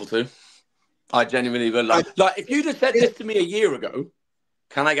to be able to. I genuinely would like if you'd have said this to me a year ago,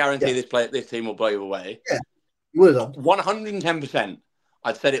 Can I guarantee this team will blow you away? Yeah, you would have 110%.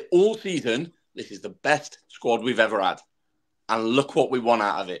 I'd said it all season. This is the best squad we've ever had. And look what we won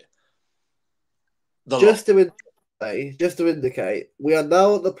out of it. Just to indicate, we are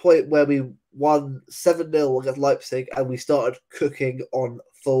now at the point where we won 7-0 against Leipzig and we started cooking on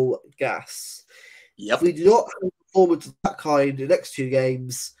full gas. Yep. If we do not have a performance of that kind in the next 2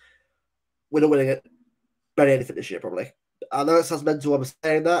 games, we're not winning it. Barely anything this year, probably. I know it sounds mental when I'm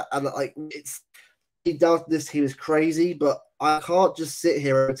saying that, and like it's down this team is crazy, but I can't just sit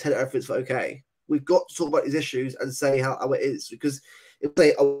here and pretend everything's okay. We've got to talk about these issues and say how it is, because if they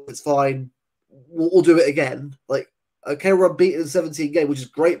say, oh, it's fine, we'll do it again. Like, okay, we're unbeaten in 17 games, which is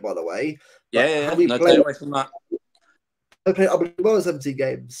great, by the way. Yeah. No, take away from that. We played well in 17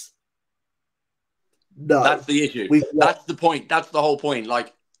 games. No. That's the issue. That's the point. That's the whole point.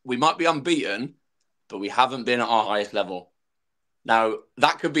 Like, we might be unbeaten, but we haven't been at our highest level. Now,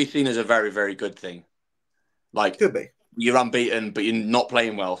 that could be seen as a very, very good thing. Like, could be. You're unbeaten, but you're not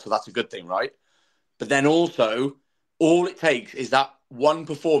playing well, so that's a good thing, right? But then also, all it takes is that one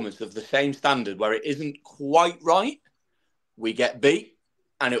performance of the same standard where it isn't quite right, we get beat,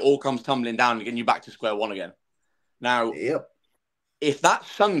 and it all comes tumbling down and getting you back to square one again. Now, if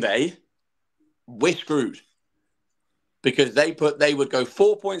that's Sunday, we're screwed. Because they would go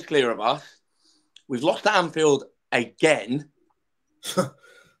 4 points clear of us. We've lost at Anfield again.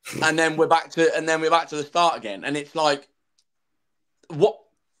 and then we're back to the start again. And it's like, what?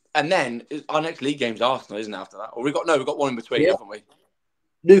 And then our next league game's Arsenal, isn't it, after that? Or we've got one in between, haven't we?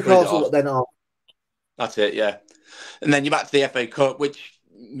 Newcastle, then Arsenal. That's it, yeah. And then you're back to the FA Cup, which,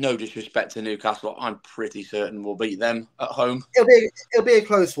 no disrespect to Newcastle, I'm pretty certain we'll beat them at home. It'll be a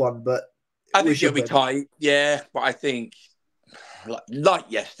close one, but I think it'll be tight, yeah. But I think, like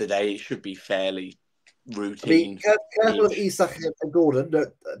yesterday, it should be fairly routine. Careful with Isak and Gordon,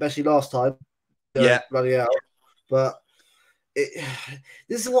 especially last time. Running out. But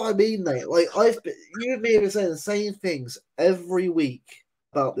this is what I mean, mate. Like, you and me have been saying the same things every week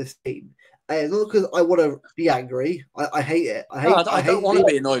about this team. And it's not because I want to be angry. I hate it. I don't want to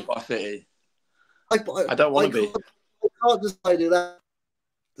be annoyed by City. I don't want to be. I can't just do that.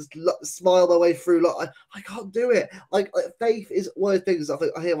 Just smile my way through. Like, I can't do it. Like faith is one of the things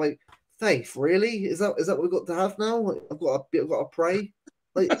I hear. Like, faith, really? Is that what we've got to have now? Like, I've got to pray.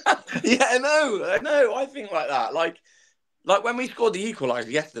 Like, yeah, I know. I think like that. Like when we scored the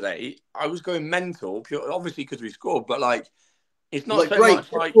equaliser yesterday, I was going mental. Obviously, because we scored, but like, it's not so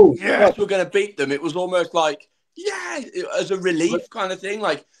much like, yes, we're going to beat them. It was almost like, yeah, as a relief kind of thing.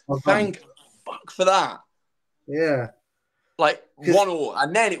 Like, thank fuck for that. Yeah. Like 1-1.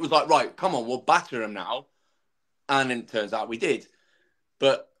 And then it was like, right, come on, we'll batter them now. And then it turns out we did.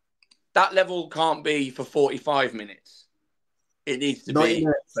 But that level can't be for 45 minutes. It needs to be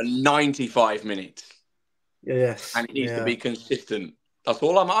for 95 minutes. Yes. And it needs to be consistent. That's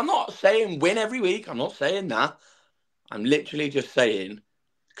all I'm not saying win every week. I'm not saying that. I'm literally just saying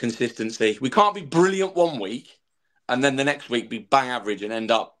consistency. We can't be brilliant one week and then the next week be bang average and end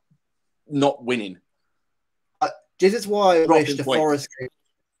up not winning. This is why I wish the Forest game.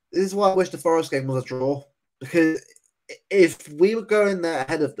 This is why I wish the Forest game was a draw, because if we were going there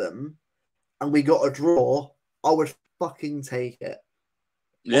ahead of them and we got a draw, I would fucking take it.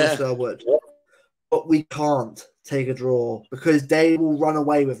 Yeah, honestly, I would. But we can't take a draw because they will run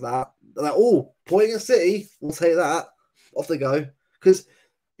away with that. They're like, oh, pointing at City, we'll take that. Off they go. Because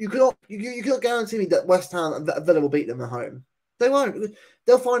you cannot guarantee me that West Ham and Villa will beat them at home. They won't.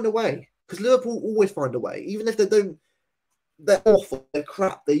 They'll find a way. Because Liverpool always find a way. Even if they don't, they're awful, they're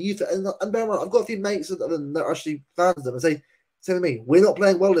crap, they use it. And bear in mind, I've got a few mates that are actually fans of them and say to me, we're not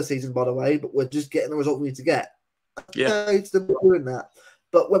playing well this season, by the way, but we're just getting the result we need to get. Yeah. It's them doing that.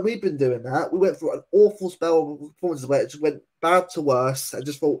 But when we've been doing that, we went through an awful spell of performances where it just went bad to worse and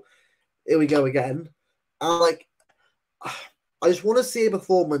just thought, here we go again. And I just want to see a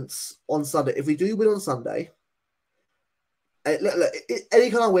performance on Sunday. If we do win on Sunday, look,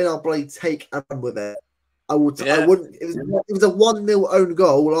 any kind of win, I'll probably take and run with it. I would. I wouldn't. If it was a 1-0 own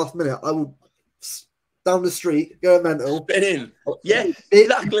goal last minute, I would down the street, go mental, spin in. Yes,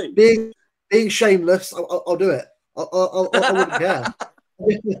 exactly. Being shameless, I'll do it. I wouldn't care.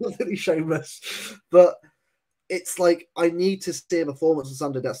 Really shameless, but it's like I need to see a performance on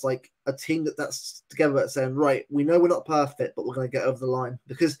Sunday that's like a team that's together that's saying, right, we know we're not perfect, but we're going to get over the line,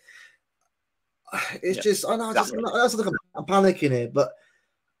 because it's just I know I'm panicking here, but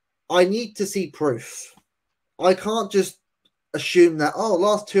I need to see proof. I can't just assume that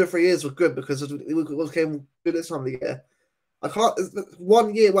last 2 or 3 years were good because it came good this time of the year. I can't.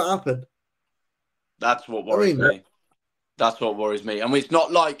 1 year, what happened? That's what worries me. That's what worries me. I mean, it's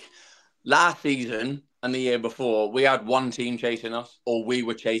not like last season and the year before we had one team chasing us, or we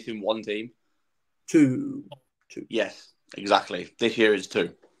were chasing one team. Two. Yes, exactly. This year it's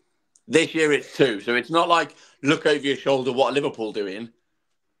two. This year it's two. So it's not like look over your shoulder. What are Liverpool doing?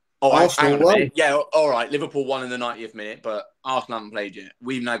 Oh, hang on a minute. Yeah, all right. Liverpool won in the 90th minute, but Arsenal haven't played yet.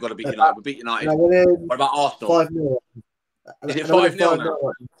 We've now got to beat United. We beat United. What about Arsenal? 5-0. Is it 5-0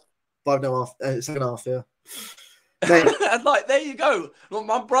 now? 5-0 second half, yeah. And like, there you go. Well,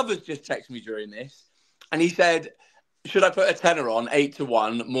 my brother's just texted me during this, and he said, "Should I put a tenner on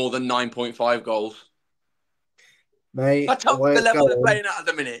 8-1 more than 9.5 goals?" Mate, I told the level they're playing at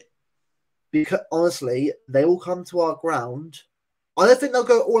the minute. Because honestly, they will come to our ground. I don't think they'll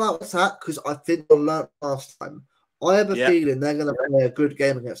go all out attack because I think they'll learn last time. I have a feeling they're going to play a good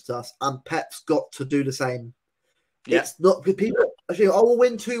game against us, and Pep's got to do the same. It's not good. People actually, we'll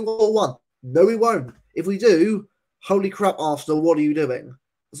win 2-1. No, we won't. If we do, holy crap, Arsenal, what are you doing?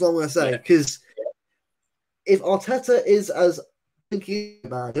 That's what I'm going to say. Because if Arteta is as thinking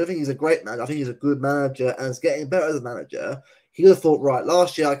manager, I think he's a great manager. I think he's a good manager and is getting better as a manager. He would have thought, right,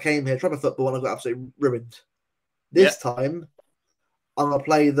 last year I came here, tried football, and I got absolutely ruined. This time, I'm going to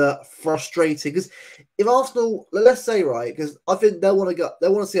play the frustrating. Because if Arsenal, let's say, right, because I think they'll want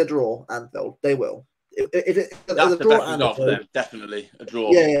to see a draw, Anfield. They will. That's the best result for them, definitely. A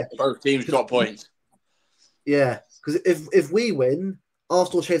draw. Yeah. Both teams got points. Yeah, because if we win,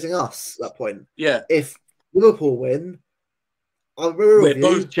 Arsenal chasing us at that point. Yeah. If Liverpool win, we're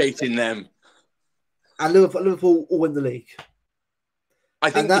both chasing them. And Liverpool will win the league. I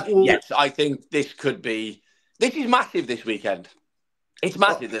think I think this could be. This is massive this weekend. It's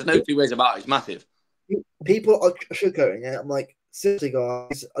massive. There's no two ways about it. It's massive. People are sugarcoating it. I'm like, seriously,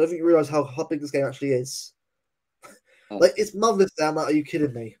 guys, I don't think you realise how big this game actually is. Like, it's Mother's Day. I'm like, are you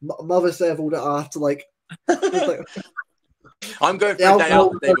kidding me? Mother's Day of all that I have to like. I'm going for a day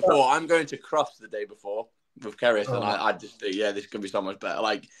out the day before. I'm going to Crufts the day before with Keris, and I just think, this could be so much better.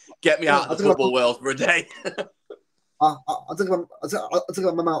 Like, get me out of the football world for a day. I took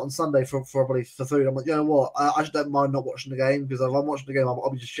my mum out on Sunday for food. I'm like, you know what? I just don't mind not watching the game because if I'm watching the game,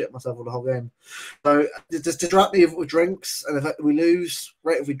 I'll be just shitting myself for the whole game. So just distract me with drinks, and if we lose,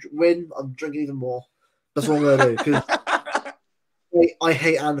 great. If we win, I'm drinking even more. That's what I'm going to do because I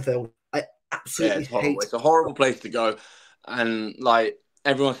hate Anfield. I absolutely hate. It's a horrible place to go, and like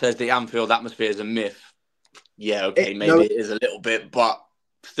everyone says, the Anfield atmosphere is a myth. Yeah, okay, maybe it is a little bit, but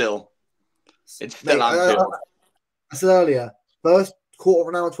still, it's still Anfield. I said earlier, first quarter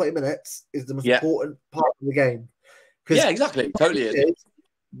of an hour, 20 minutes is the most important part of the game. Yeah, exactly. Totally is.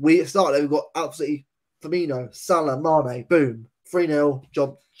 We started, we've got absolutely Firmino, Salah, Mane, boom, 3-0,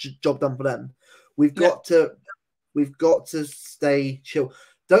 job done for them. We've got to stay chill.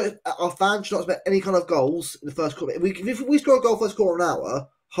 Our fans should not expect any kind of goals in the first quarter. If we score a goal first quarter of an hour,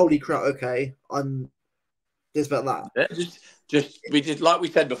 holy crap, okay, I'm just about that. Yeah, we did like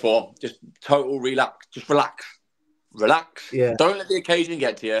we said before, just total relax, just relax. Yeah. Don't let the occasion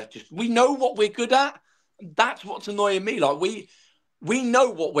get to you. We know what we're good at. That's what's annoying me. Like we know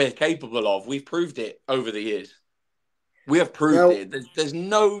what we're capable of. We've proved it over the years. We have proved it. There's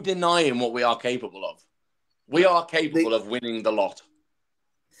no denying what we are capable of. We are capable of winning the lot.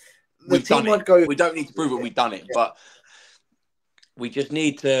 We've done it. We don't need to prove it. We've done it. But we just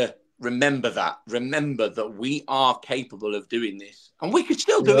need to remember that. Remember that we are capable of doing this. And we could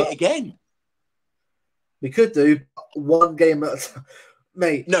still do it again. We could do one game at a time.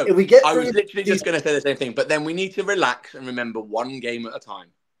 Mate, no, if we get I was literally just going to say the same thing, but then we need to relax and remember one game at a time.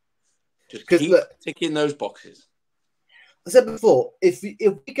 Just keep ticking those boxes. I said before, if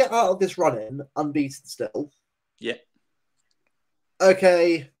we get out of this running unbeaten still,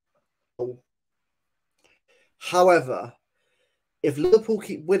 okay. However, if Liverpool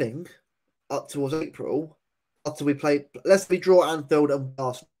keep winning up towards April, after we play, let's draw Anfield and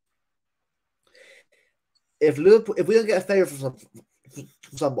Arsenal. If we don't get a favour from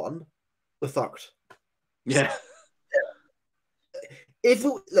someone, we're fucked. Yeah. If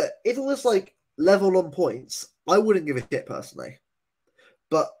it was like level on points, I wouldn't give a shit personally.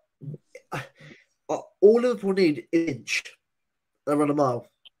 But all Liverpool need is an inch and run a mile,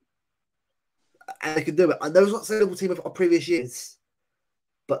 and they can do it. And those not the Liverpool team of previous years,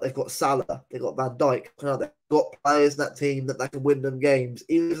 but they've got Salah, they've got Van Dijk, they've got players in that team that can win them games,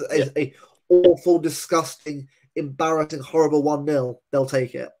 even as a awful, disgusting, embarrassing, horrible 1-0, they'll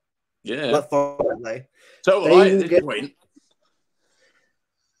take it. Yeah. So at this point.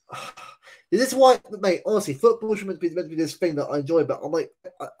 This is why, mate, honestly, football should meant to be this thing that I enjoy, but I'm like,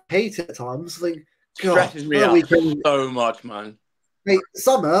 I hate it at times. I think, stresses me out so much, man. Mate,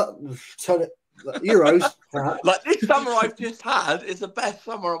 summer, turn it Euros. Like this summer I've just had is the best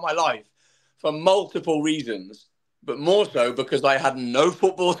summer of my life for multiple reasons, but more so because I had no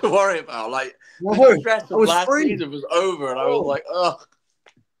football to worry about. Like the stress of last season was over, and I was like, ugh.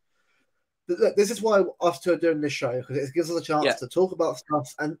 This is why us two are doing this show, because it gives us a chance to talk about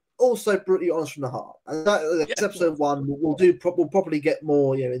stuff and also brutally honest from the heart. And that's episode 1. We'll probably get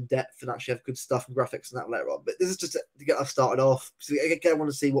more in depth and actually have good stuff and graphics and that later on. But this is just to get us started off. So again, I want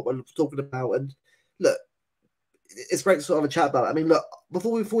to see what we're talking about. And look, it's great to sort of have a chat about it. I mean, look,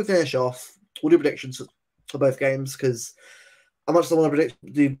 before we finish off, we'll do predictions for both games, because I much want to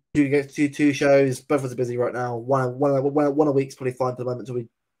predict two shows. Both of us are busy right now. One a week's probably fine for the moment until we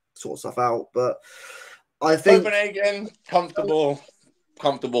sort stuff out, but I think Copenhagen comfortable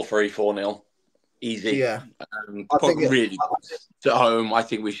 3-4-0 easy. Yeah, I think really at home. I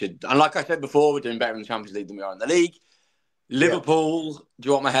think we should, and like I said before, we're doing better in the Champions League than we are in the league. Liverpool. Do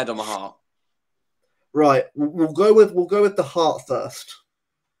you want my head or my heart? Right, we'll go with the heart first.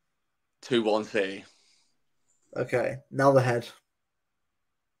 2-1 City. Okay, now the head.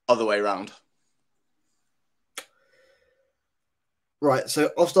 Other way around. Right, so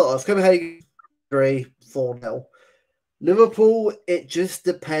I'll start off. Copenhagen 3-4-0. Liverpool, it just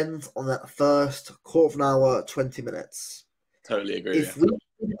depends on that first quarter of an hour, 20 minutes. Totally agree. If we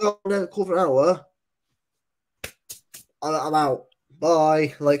go on a quarter of an hour, I'm out.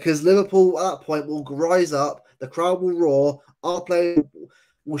 Bye. Because Liverpool at that point will rise up, the crowd will roar, our players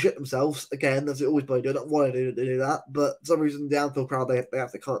will shit themselves again, as they always do. I don't want to do that, but for some reason the Anfield crowd they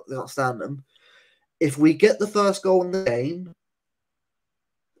can't stand them. If we get the first goal in the game,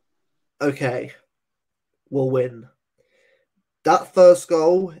 okay, we'll win. That first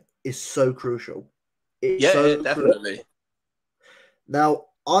goal is so crucial. Definitely. Crucial. Now,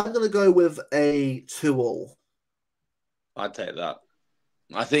 I'm going to go with a 2-2. I'd take that.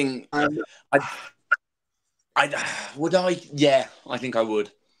 I think I think I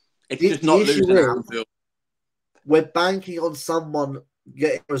would. It's just not losing at Anfield. We're banking on someone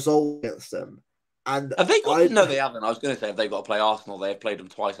getting a result against them. And have they got? No, they haven't. I was going to say, have they got to play Arsenal? They've played them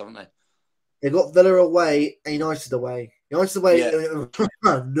twice, haven't they? They got Villa away and United away. United away. Yeah.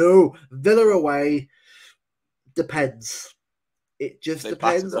 No, Villa away depends. It just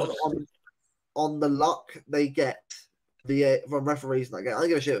depends on the luck they get from referees in that game. I don't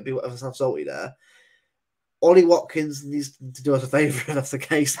give a shit if people ever sound salty there. Ollie Watkins needs to do us a favour if that's the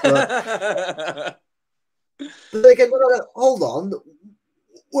case. But again, no, hold on.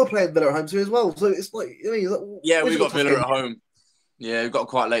 We're playing Villa at home too as well. So it's like, we've got Villa at home. Yeah, we've got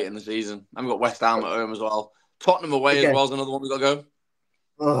quite late in the season. And we've got West Ham at home as well. Tottenham away as well is another one we've got to go.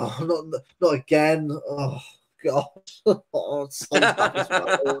 Oh, not again. Oh, God.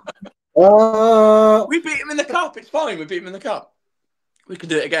 We beat him in the cup. It's fine. We beat him in the cup. We can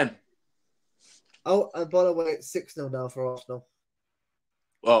do it again. Oh, and by the way, it's 6-0 now for Arsenal.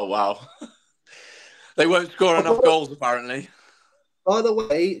 Oh, wow. They won't score enough goals, apparently. By the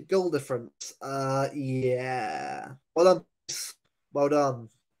way, goal difference. Yeah. Well done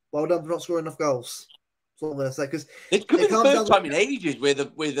for not scoring enough goals. That's what I'm going to say. Because it could be the first time in ages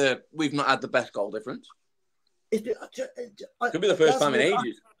we've not had the best goal difference. Could be the first time in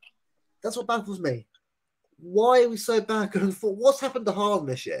ages. That's what baffles me. Why are we so bad going forward? What's happened to Haaland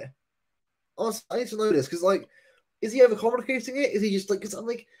this year? I need to know this, because, is he overcomplicating it? Is he just because I'm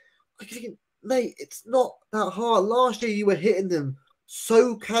thinking, mate, it's not that hard. Last year you were hitting them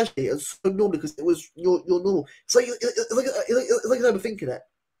so casually and so normally because it was your normal. It's like you're overthinking it.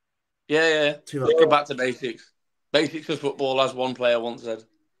 Yeah. Let's go back to basics. Basics of football, as one player once said.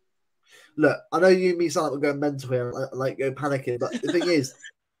 Look, I know you and me sound like we're going mental here, like go panicking, but the thing is,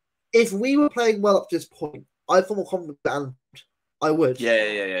 if we were playing well up to this point, I'd feel more confident and I would.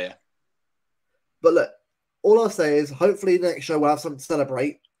 Yeah. But look, all I'll say is, hopefully the next show we'll have something to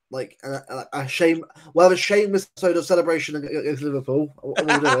celebrate. Like a shame, we'll have a shameless episode of celebration against Liverpool. We'll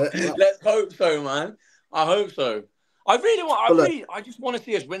do it. Let's hope so, man. I hope so. I just want to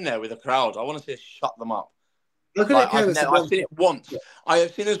see us win there with a crowd. I want to see us shut them up. I've seen it once. I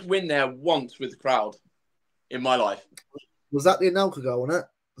have seen us win there once with the crowd in my life. Was that the Anelka goal, wasn't it?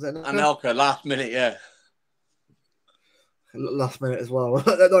 Was that Anelka, last minute, yeah. Last minute as well.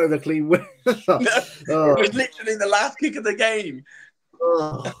 They're not even a clean win. It was literally the last kick of the game.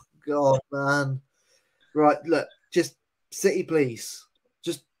 Oh, God, man. Right, look, just City, please.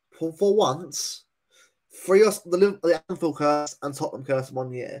 Just for once, free us the Anfield curse and Tottenham curse in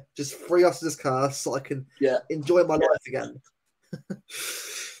 1 year. Just free us this curse so I can enjoy my life again.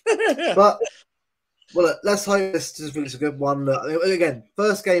 But, well, look, let's hope this is really a good one. Look, again,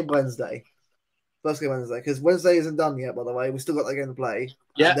 first game Wednesday. First game Wednesday, because Wednesday isn't done yet, by the way. We still got that game to play.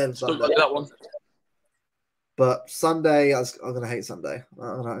 Yeah, and then still Sunday. got that one. But Sunday, I'm going to hate Sunday.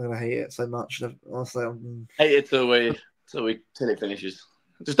 I'm going to hate it so much. Honestly, hate it till it finishes.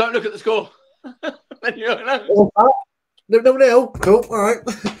 Just don't look at the score. Then you don't know. No. Cool. All right.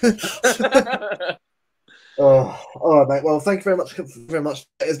 Oh, all right, mate. Well, thank you very much.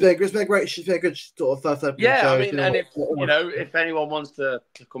 It's been a good sort of first opening show. I mean, and if anyone wants to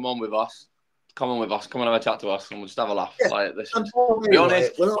come on with us, come and have a chat to us, and we'll just have a laugh. Yeah. Like this. To be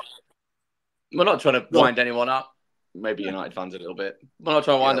honest, we're not trying to wind anyone up. Maybe United fans a little bit. We're not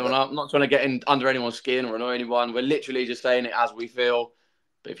trying to wind anyone up. I'm not trying to get in under anyone's skin or annoy anyone. We're literally just saying it as we feel.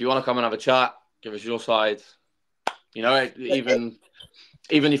 But if you want to come and have a chat, give us your side. You know, even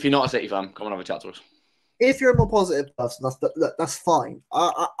if you're not a City fan, come and have a chat to us. If you're a more positive person, that's fine.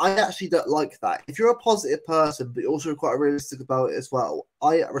 I actually don't like that. If you're a positive person, but you're also quite realistic about it as well,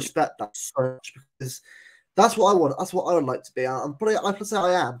 I respect that so much because that's what I want. That's what I would like to be. I'm probably, like I say,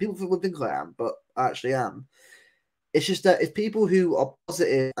 I am. People would think I am, but I actually am. It's just that if people who are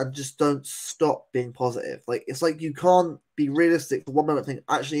positive and just don't stop being positive, like it's like you can't be realistic for 1 minute and think,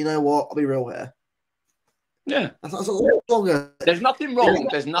 actually, you know what? I'll be real here. Yeah. That's a lot longer. There's nothing wrong.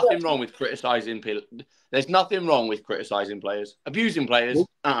 There's nothing wrong with criticising people. There's nothing wrong with criticising players. Abusing players,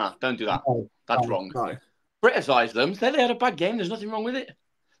 don't do that. That's wrong. No. Criticise them. Say they had a bad game. There's nothing wrong with it.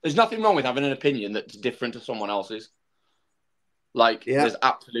 There's nothing wrong with having an opinion that's different to someone else's. There's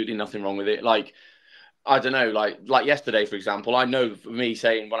absolutely nothing wrong with it. I don't know, like yesterday, for example, I know for me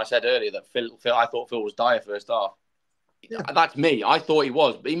saying when I said earlier that Phil I thought Phil was dire first half. Yeah. That's me. I thought he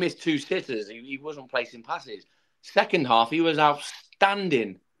was, but he missed 2 sitters. He wasn't placing passes. Second half, he was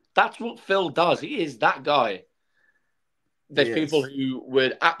outstanding. That's what Phil does. He is that guy. There's people who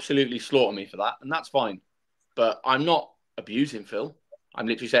would absolutely slaughter me for that, and that's fine. But I'm not abusing Phil. I'm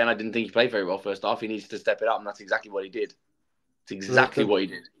literally saying I didn't think he played very well first half. He needs to step it up, and that's exactly what he did. It's exactly what he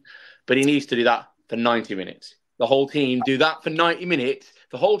did. But he needs to do that for 90 minutes. The whole team do that for 90 minutes.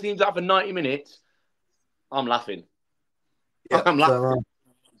 The whole team do that for 90 minutes. I'm laughing. Yeah, I'm laughing.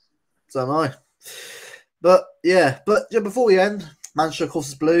 So am I. But before we end, Manchester, of course,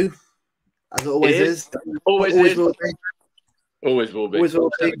 is blue, as it always is. Always will be. Always will be. Always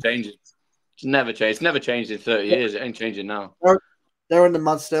will be. Never changes. It's never changed. It's never changed in 30 years. It ain't changing now. They're in the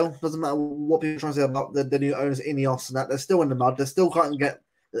mud still. Doesn't matter what people are trying to say about the new owners, Ineos and that. They're still in the mud. They still can't get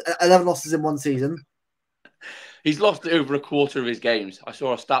 11 losses in one season. He's lost over a quarter of his games. I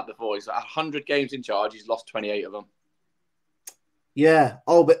saw a stat before. He's 100 games in charge. He's lost 28 of them. Yeah.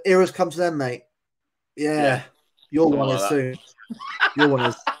 Oh, but era's come to them, mate. Yeah. Your one is soon. Your one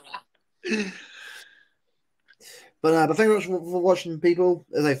is. But thank you very much for watching, people.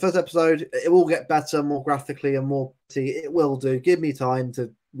 As a first episode, it will get better, more graphically and more. It will do. Give me time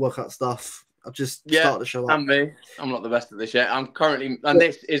to work out stuff. I've just started the show up. And me. I'm not the best at this yet. I'm currently, and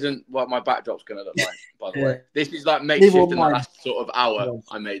this isn't what my backdrop's going to look like, by the way. This is like makeshift in the last sort of hour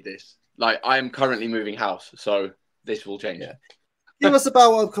I made this. I am currently moving house, so this will change. Yeah. Give us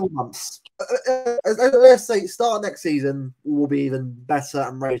about a couple of months. Let's say start of next season, we'll be even better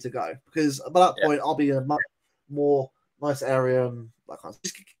and ready to go. Because by that point, I'll be in a much more nice area and that kind of.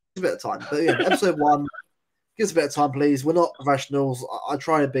 Just give us a bit of time. But yeah, episode 1. Give us a bit of time, please. We're not professionals. I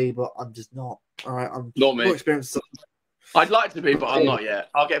try to be, but I'm just not. All right, I'm not me. More experienced. I'd like to be, but I'm not yet.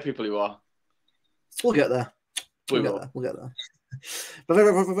 I'll get people who are. We'll get there. We'll get there. But thank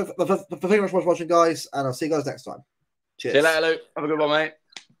you very much for watching, guys, and I'll see you guys next time. Cheers. See you later, Luke. Have a good one, mate.